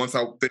 And then once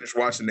I finished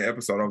watching the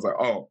episode, I was like,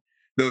 oh,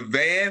 the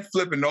van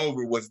flipping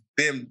over was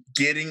them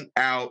getting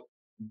out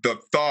the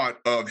thought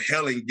of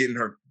Helen getting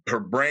her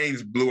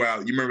brains blew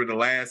out. You remember the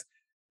last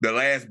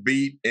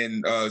beat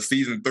in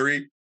season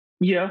 3?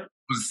 Yeah.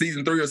 Was it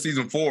season 3 or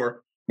season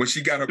 4 when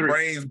she got her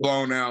brains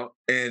blown out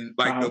and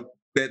like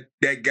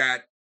that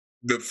got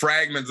the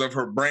fragments of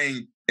her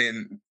brain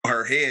and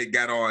her head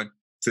got on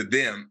to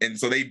them. And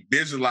so they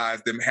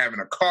visualized them having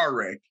a car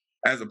wreck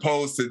as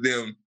opposed to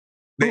them.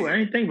 I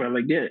didn't think about it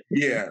like that.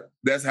 Yeah,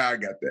 that's how I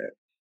got that.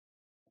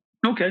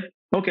 Okay.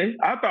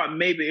 I thought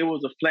maybe it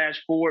was a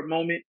flash forward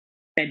moment,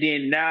 and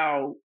then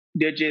now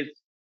they're just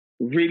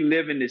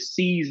reliving the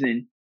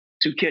season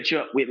to catch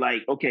up with,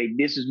 like, okay,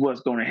 this is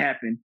what's going to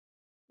happen,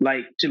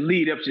 like to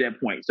lead up to that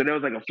point. So there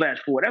was like a flash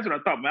forward. That's what I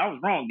thought. Man, I was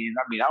wrong then.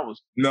 I mean, I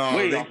was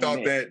they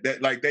thought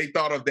that like they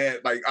thought of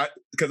that like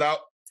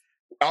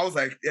I was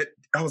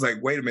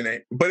like, wait a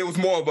minute. But it was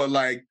more of a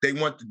like they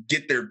want to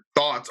get their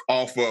thoughts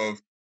off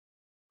of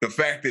the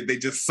fact that they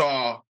just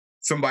saw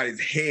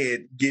somebody's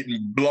head getting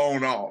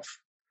blown off.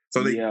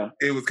 So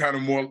it was kind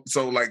of more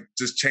so like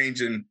just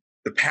changing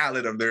the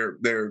palette of their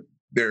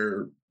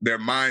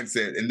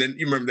mindset. And then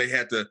you remember they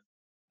had to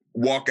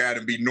walk out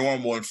and be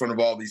normal in front of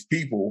all these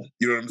people.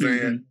 You know what I'm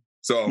saying?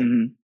 So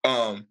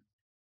let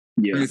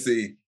me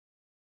see.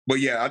 But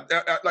yeah,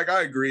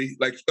 I agree.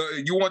 Like,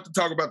 you want to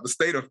talk about the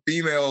state of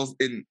females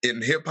in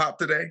hip hop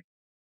today?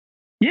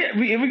 Yeah,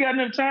 we got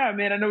enough time,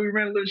 man. I know we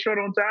ran a little short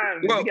on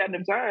time. Well, we got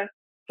enough time.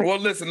 Well,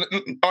 listen.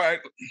 All right.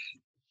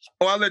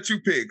 Well, I'll let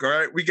you pick. All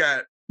right. We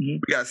got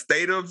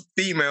state of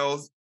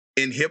females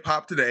in hip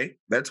hop today.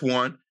 That's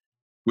one.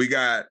 We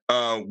got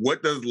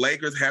what does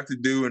Lakers have to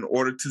do in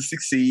order to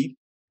succeed?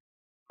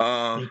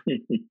 One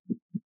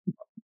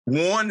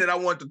that I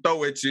want to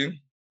throw at you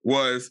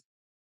was,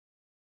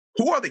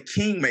 who are the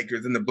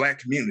kingmakers in the Black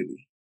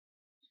community?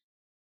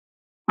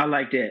 I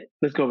like that.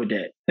 Let's go with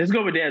that. Let's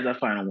go with that as our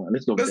final one.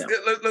 Let's go with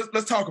that.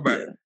 Let's talk about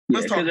it.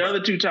 Let's talk. Because the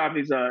other two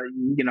topics are,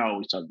 you can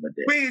always talk about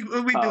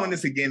that. We doing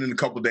this again in a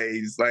couple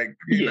days. Like,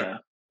 you know,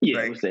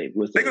 like,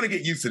 they're gonna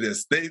get used to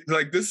this.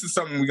 This is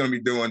something we're gonna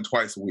be doing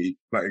twice a week.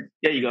 Like,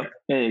 there you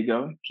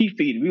go. Keep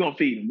feeding. We're gonna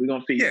feed them. We're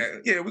gonna feed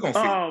them. Yeah, we're gonna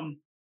feed them.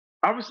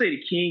 I would say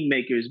the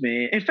kingmakers,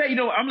 man. In fact, I'm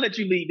gonna let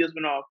you lead this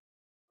one off.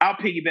 I'll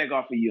piggyback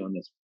off of you on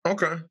this one.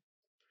 Okay.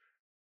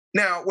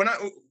 Now, when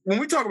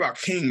we talk about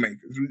kingmakers,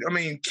 I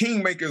mean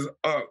kingmakers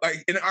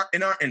like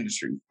in our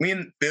industry, we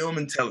in film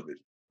and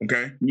television,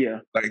 okay? Yeah.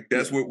 Like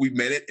that's what we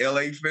met at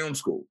LA Film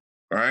School,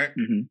 all right?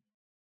 Mm-hmm.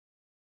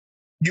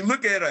 You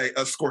look at a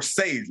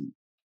Scorsese,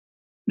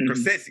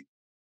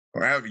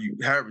 or however you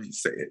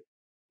say it.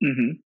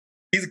 Mm-hmm.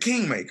 He's a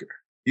kingmaker.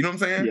 You know what I'm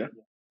saying? Yeah.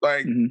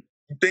 Like you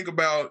think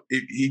about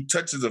if he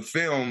touches a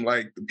film,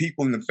 like the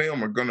people in the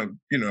film are gonna,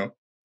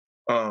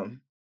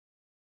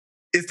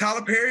 Is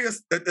Tyler Perry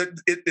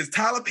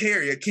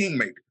a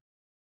kingmaker?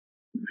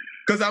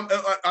 Because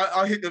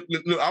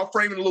I'll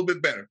frame it a little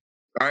bit better.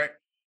 All right.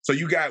 So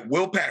you got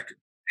Will Packer.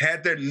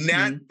 Had there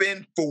not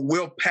been for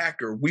Will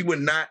Packer, we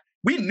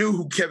knew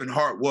who Kevin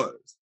Hart was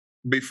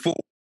before.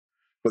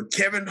 But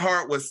Kevin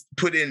Hart was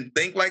put in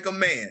Think Like a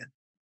Man.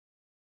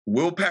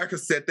 Will Packer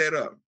set that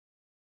up.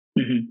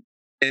 Mm-hmm.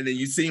 And then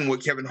you've seen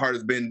what Kevin Hart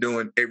has been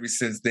doing ever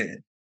since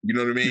then. You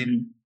know what I mean?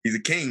 Mm-hmm. He's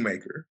a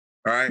kingmaker.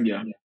 All right.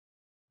 Yeah.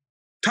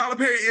 Tyler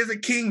Perry is a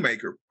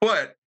kingmaker,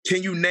 but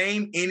can you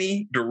name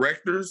any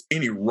directors,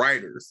 any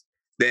writers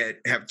that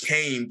have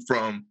came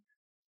from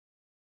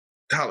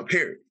Tyler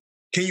Perry?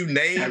 Can you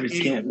name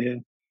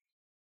any?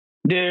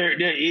 There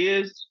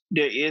is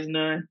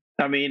none.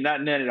 I mean,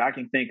 not none that I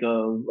can think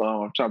of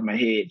off the top of my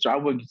head. So I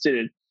would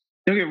consider,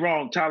 don't get me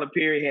wrong, Tyler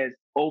Perry has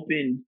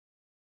opened,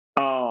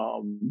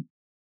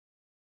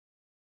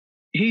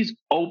 he's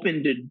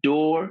opened the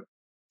door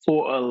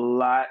for a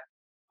lot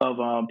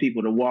of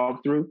people to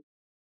walk through.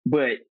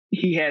 But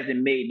he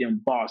hasn't made them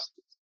bosses.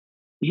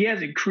 He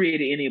hasn't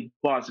created any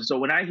bosses. So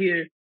when I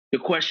hear the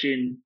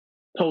question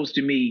posed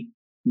to me,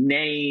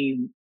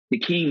 name the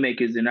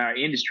kingmakers in our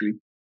industry,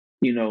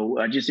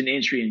 just in the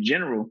industry in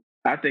general,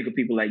 I think of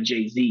people like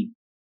Jay-Z.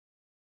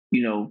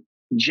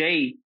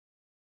 Jay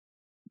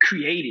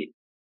created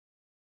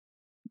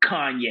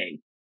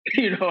Kanye.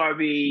 I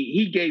mean,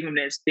 he gave him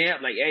that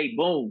stamp like, hey,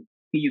 boom,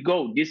 here you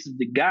go. This is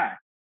the guy.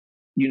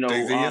 I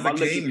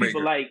look at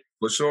people like,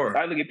 for sure.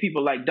 I look at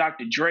people like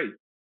Dr. Dre.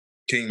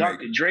 Kingmaker.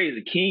 Dr. Dre is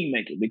a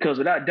kingmaker because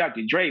without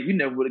Dr. Dre, we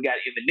never would have got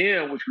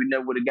Eminem, which we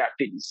never would have got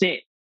 50 Cent.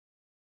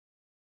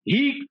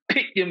 He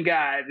picked them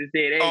guys and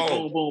said, "Hey,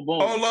 boom, boom,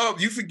 boom." Hold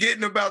up, you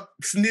forgetting about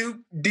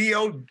Snoop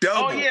D.O.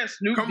 Double? Oh yeah,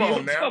 Snoop Come D.O.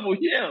 on now. Double,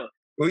 yeah.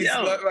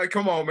 Like,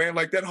 come on, man.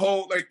 Like that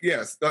whole, like,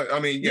 yes. I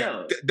mean,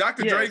 yeah.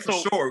 Dr. Dre for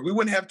sure. We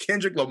wouldn't have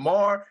Kendrick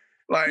Lamar.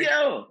 Like,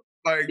 yeah.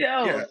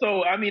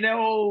 So I mean, that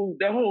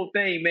whole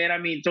thing, man. I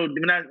mean, so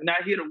when I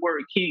hear the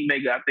word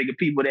kingmaker, I think of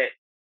people that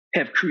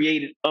have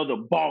created other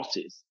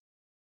bosses,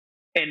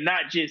 and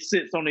not just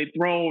sits on their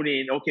throne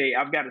and okay,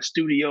 I've got a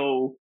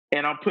studio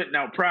and I'm putting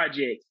out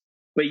projects,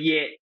 but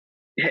yet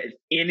has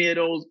any of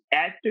those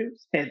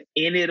actors, has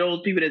any of those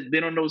people that's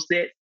been on those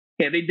sets,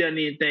 have they done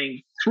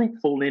anything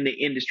fruitful in the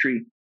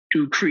industry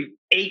to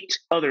create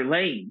other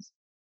lanes?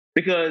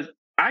 Because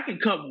I can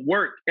come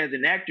work as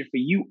an actor for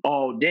you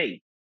all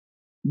day,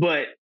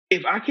 but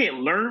if I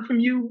can't learn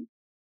from you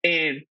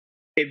and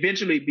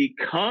eventually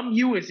become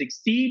you and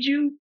succeed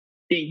you,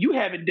 then you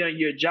haven't done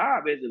your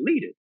job as a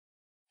leader.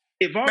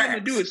 If all I'm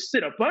going to do is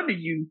sit up under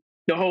you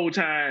the whole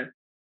time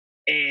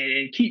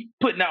and keep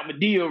putting out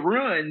Medea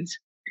runs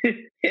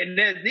and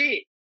that's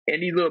it,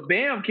 and these little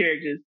BAM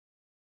characters,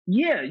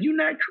 yeah, you're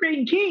not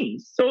creating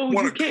kings. So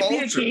you can't be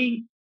a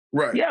king.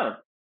 Right. Yeah.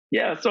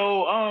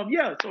 So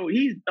so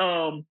he's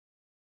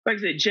like I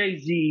said,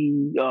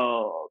 Jay-Z.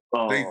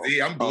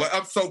 Jay-Z,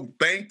 I'm so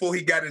thankful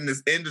he got in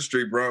this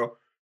industry, bro.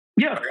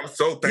 Yeah. Like, I'm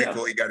so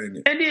thankful he got in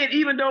it. And then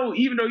even though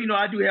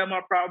I do have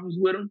my problems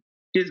with him,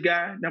 this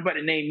guy, I'm about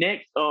to name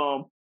next,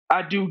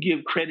 I do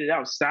give credit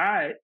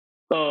outside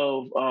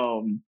of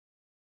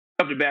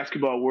the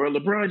basketball world.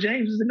 LeBron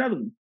James is another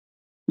one.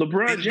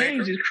 LeBron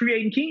James is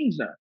creating kings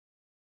now.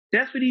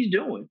 That's what he's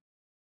doing.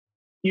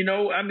 You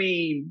know, I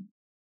mean,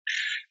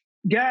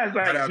 guys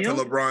like shout out him,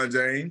 to LeBron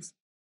James.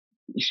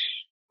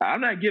 I'm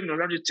not giving him.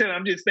 I'm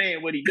just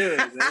saying what he does.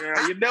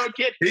 You never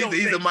catch.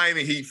 He's a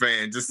Miami Heat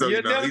fan. Just so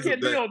you know,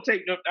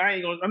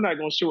 I'm not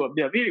gonna show up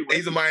there anyway.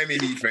 He's a Miami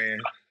Heat fan.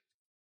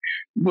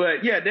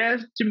 But yeah,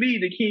 that's to me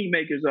the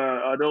kingmakers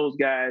are those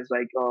guys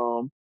like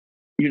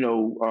and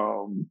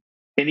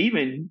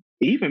even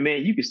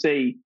man, you could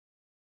say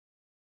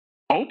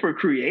Oprah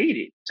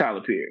created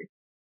Tyler Perry.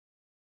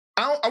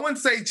 I wouldn't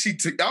say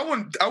I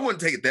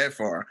wouldn't take it that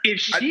far. If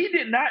she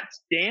did not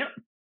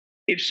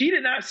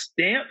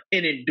stamp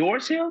and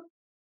endorse him,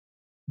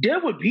 there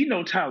would be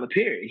no Tyler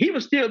Perry. He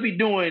would still be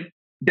doing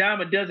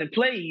dime a dozen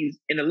plays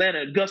in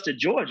Atlanta, Augusta,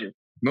 Georgia.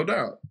 No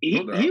doubt. He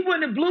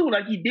wouldn't have blew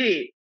like he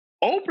did.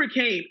 Oprah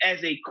came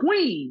as a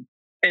queen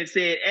and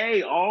said,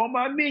 "Hey, all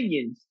my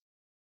minions,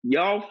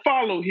 y'all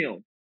follow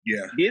him."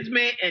 Yeah. This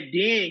man, and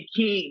then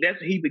King,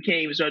 that's what he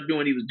became and started doing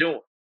what he was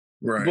doing.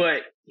 Right.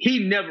 But he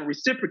never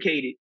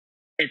reciprocated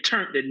and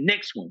turned the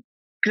next one.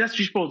 Because that's what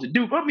you're supposed to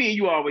do. But me and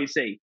you always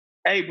say,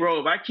 "Hey,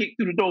 bro, if I kick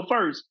through the door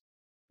first,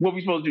 what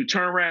we supposed to do?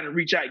 Turn around and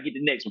reach out and get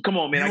the next one. Come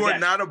on, man." You are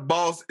not a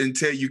boss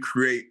until you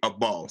create a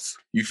boss.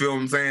 You feel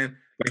what I'm saying?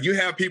 Like, you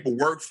have people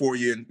work for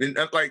you. And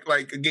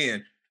like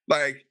again,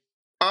 like,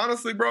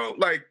 honestly, bro,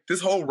 like,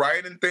 this whole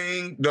writing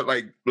thing, that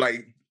like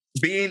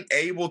being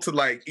able to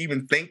like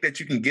even think that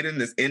you can get in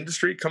this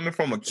industry coming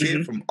from a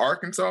kid from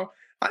Arkansas,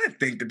 I didn't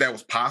think that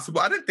was possible.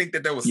 I didn't think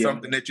that was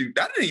something that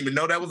I didn't even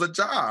know that was a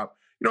job.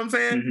 You know what I'm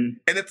saying? Mm-hmm.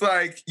 And it's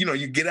like,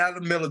 you get out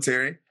of the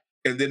military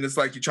and then it's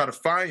like you try to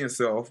find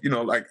yourself.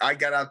 Like, I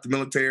got out the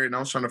military and I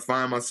was trying to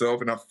find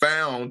myself, and I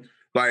found,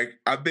 like,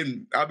 I've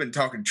been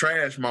talking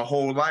trash my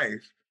whole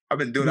life. I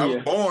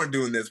was born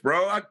doing this,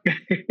 bro.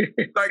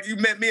 Like, you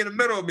met me in the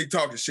middle of me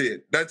talking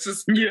shit. That's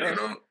just,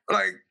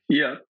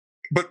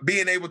 But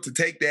being able to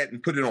take that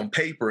and put it on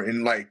paper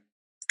and like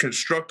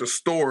construct a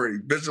story,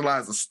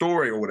 visualize a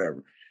story or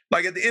whatever.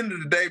 Like, at the end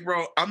of the day,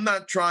 bro, I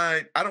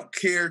don't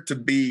care to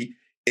be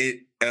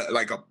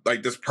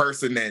like this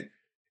person that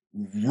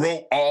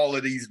wrote all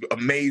of these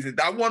amazing.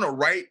 I want to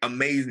write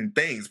amazing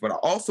things, but I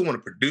also want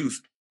to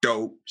produce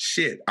dope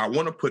shit. I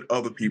want to put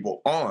other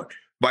people on.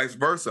 Vice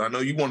versa. I know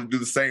you want to do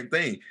the same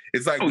thing.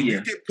 It's like when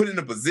you get put in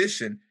a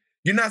position,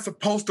 you're not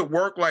supposed to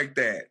work like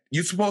that.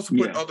 You're supposed to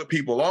put other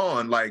people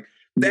on. Like,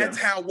 that's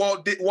how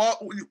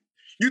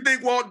you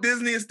think Walt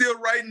Disney is still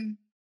writing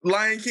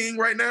Lion King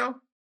right now?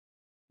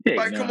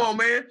 Come on,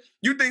 man.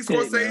 You think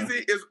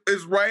Scorsese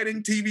is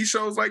writing TV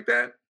shows like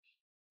that?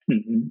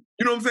 Mm-hmm.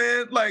 You know what I'm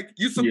saying? Like,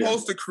 you're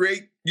supposed to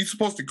create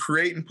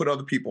and put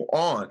other people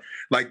on.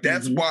 Like,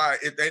 that's why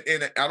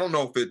and I don't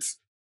know if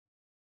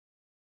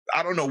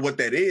I don't know what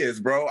that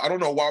is, bro. I don't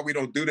know why we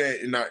don't do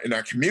that in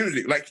our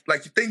community. Like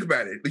you think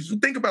about it. Like, you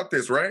think about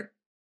this, right?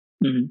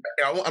 Mm-hmm.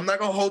 I'm not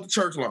gonna hold the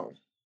church long,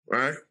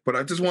 right? But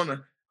I just want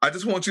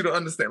you to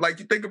understand. Like,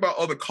 you think about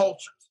other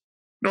cultures.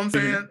 You know what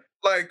I'm saying?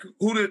 Like,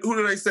 who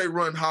do they say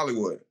run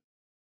Hollywood?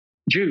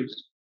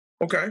 Jews.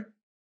 Okay,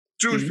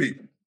 Jewish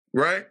people,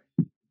 right?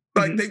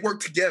 Like, they work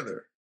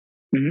together.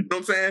 You know what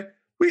I'm saying?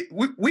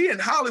 We in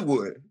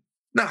Hollywood,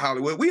 not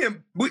Hollywood. We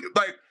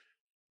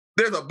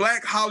there's a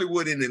Black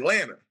Hollywood in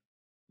Atlanta.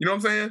 You know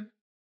what I'm saying?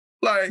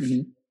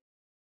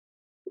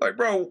 Like,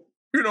 bro,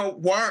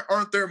 why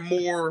aren't there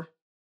more,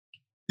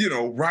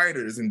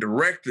 writers and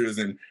directors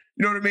and,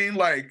 You know what I mean?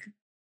 Like,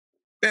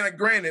 and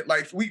granted,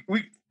 like we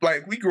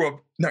grew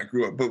up, not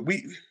grew up, but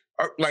we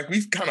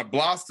kind of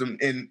blossomed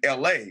in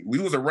LA. We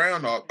was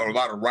around a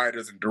lot of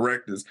writers and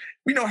directors.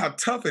 We know how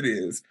tough it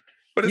is,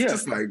 but it's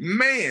just like,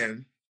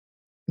 man,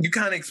 you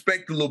kind of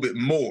expect a little bit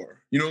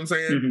more. You know what I'm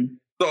saying? Mm-hmm.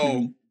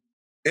 So,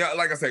 yeah,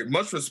 like I say,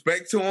 much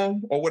respect to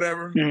them or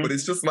whatever. But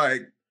it's just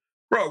like,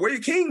 bro, where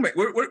your king?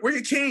 Where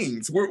your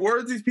kings? Where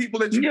are these people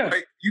that you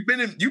like? You've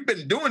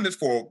been doing this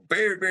for a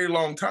very, very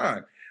long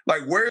time.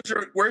 Like,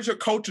 where's your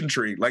coaching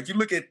tree? Like, you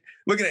look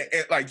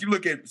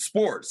at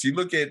sports. You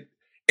look at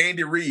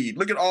Andy Reid.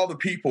 Look at all the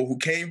people who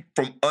came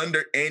from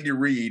under Andy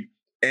Reid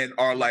and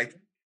are like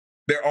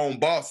their own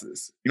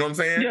bosses. You know what I'm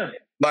saying? Yeah.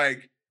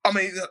 Like, I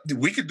mean,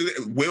 we could do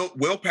it.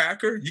 Will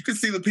Packer. You can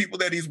see the people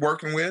that he's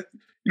working with.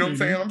 You know what I'm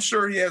saying? I'm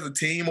sure he has a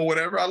team or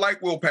whatever. I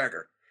like Will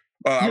Packer.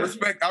 I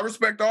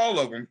respect all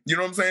of them. You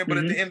know what I'm saying? But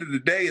at the end of the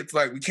day, it's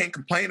like we can't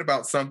complain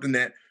about something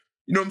that,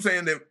 you know what I'm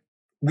saying, that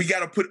we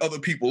got to put other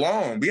people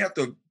on. We have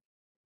to,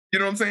 you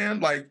know what I'm saying?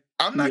 Like,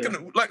 I'm not going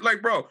to,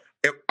 like, bro,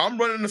 if I'm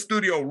running the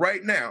studio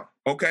right now,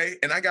 okay,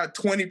 and I got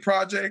 20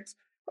 projects,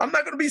 I'm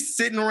not going to be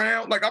sitting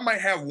around. Like, I might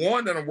have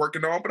one that I'm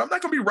working on, but I'm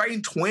not going to be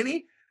writing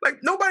 20. Like,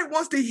 nobody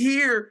wants to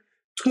hear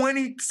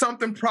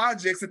 20-something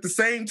projects at the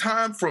same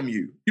time from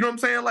you. You know what I'm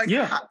saying? Like,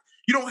 you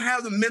don't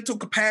have the mental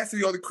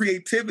capacity or the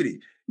creativity. You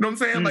know what I'm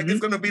saying? Like,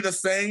 it's going to be the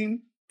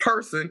same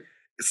person,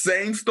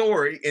 same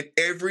story in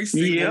every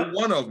single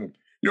one of them.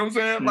 You know what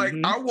I'm saying? Like,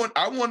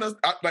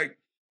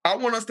 I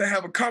want us to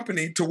have a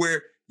company to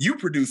where you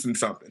producing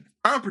something,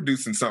 I'm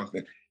producing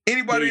something.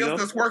 Anybody else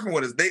that's working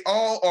with us, they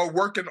all are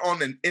working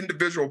on an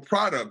individual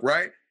product,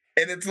 right?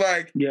 And it's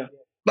like,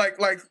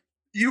 like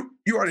you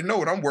already know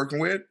what I'm working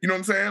with. You know what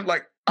I'm saying?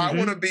 Like, I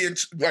want to be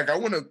I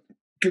want to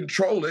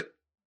control it,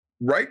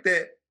 write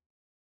that,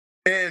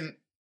 and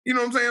you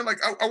know what I'm saying? Like,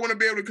 I want to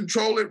be able to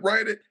control it,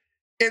 write it,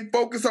 and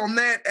focus on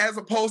that as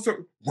opposed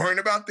to worrying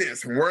about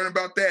this and worrying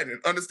about that and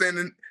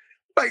understanding.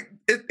 Like,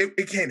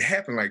 it can't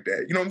happen like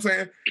that. You know what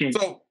I'm saying?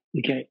 So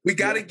we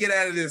got to get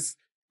out of this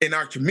in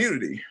our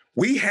community.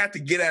 We have to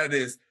get out of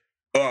this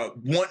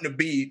wanting to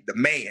be the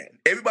man.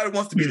 Everybody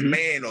wants to be the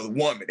man or the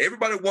woman.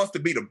 Everybody wants to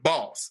be the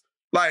boss.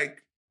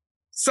 Like,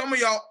 some of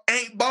y'all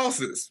ain't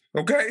bosses,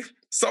 okay?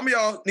 Some of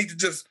y'all need to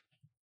just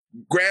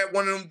grab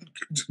one of them,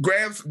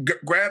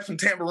 grab some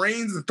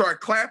tambourines and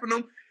start clapping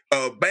them,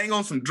 bang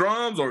on some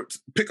drums or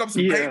pick up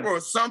some paper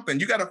or something.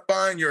 You got to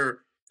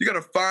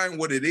find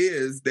what it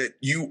is that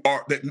you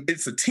are, that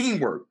it's a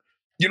teamwork.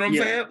 You know what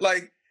I'm saying?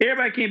 Like,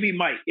 everybody can't be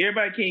Mike.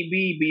 Everybody can't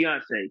be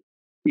Beyonce.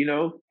 You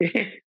know?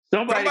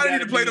 Somebody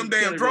need to play them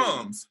damn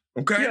drums,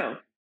 okay? Yeah.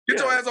 Get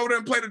your ass over there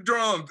and play the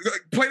drums.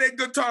 Play that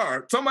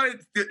guitar. Somebody,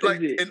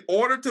 like, in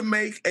order to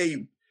make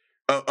a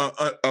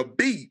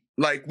beat,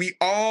 like, we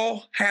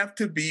all have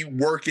to be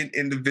working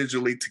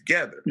individually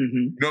together.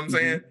 You know what I'm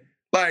saying?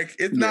 Like,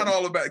 it's not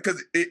all about,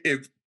 because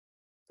if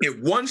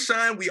one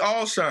shine, we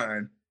all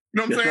shine.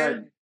 You know what I'm saying?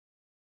 Right.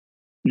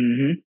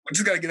 We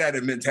just got to get out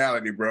of that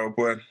mentality, bro.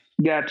 But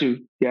got to,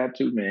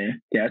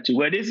 man. Got to.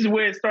 Well, this is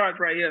where it starts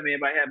right here, man,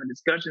 by having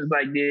discussions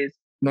like this.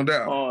 No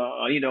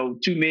doubt. You know,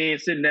 two men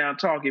sitting down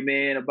talking,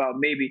 man, about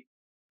maybe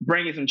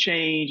bringing some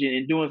change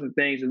and doing some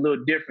things a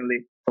little differently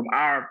from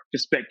our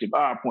perspective,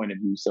 our point of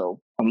view. So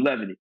I'm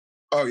loving it.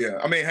 Oh yeah.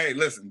 I mean, hey,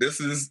 listen, this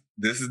is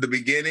the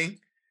beginning.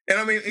 And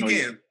I mean,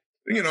 again,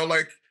 you know,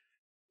 like,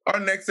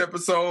 our next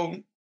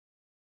episode,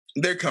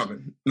 they're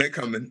coming.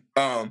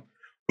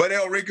 But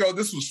Elrico,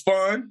 this was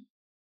fun.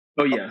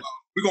 Oh yeah.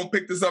 We're gonna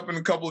pick this up in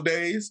a couple of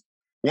days.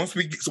 Once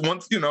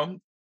you know.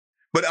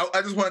 But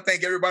I just want to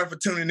thank everybody for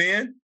tuning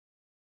in.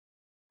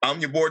 I'm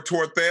your boy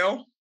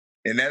Torthell,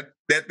 and that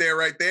there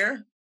right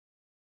there,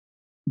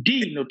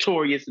 the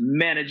notorious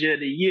manager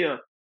of the year,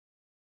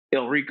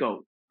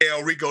 Elrico.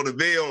 Elrico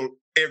DeVille,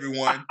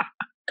 everyone.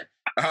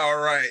 All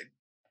right.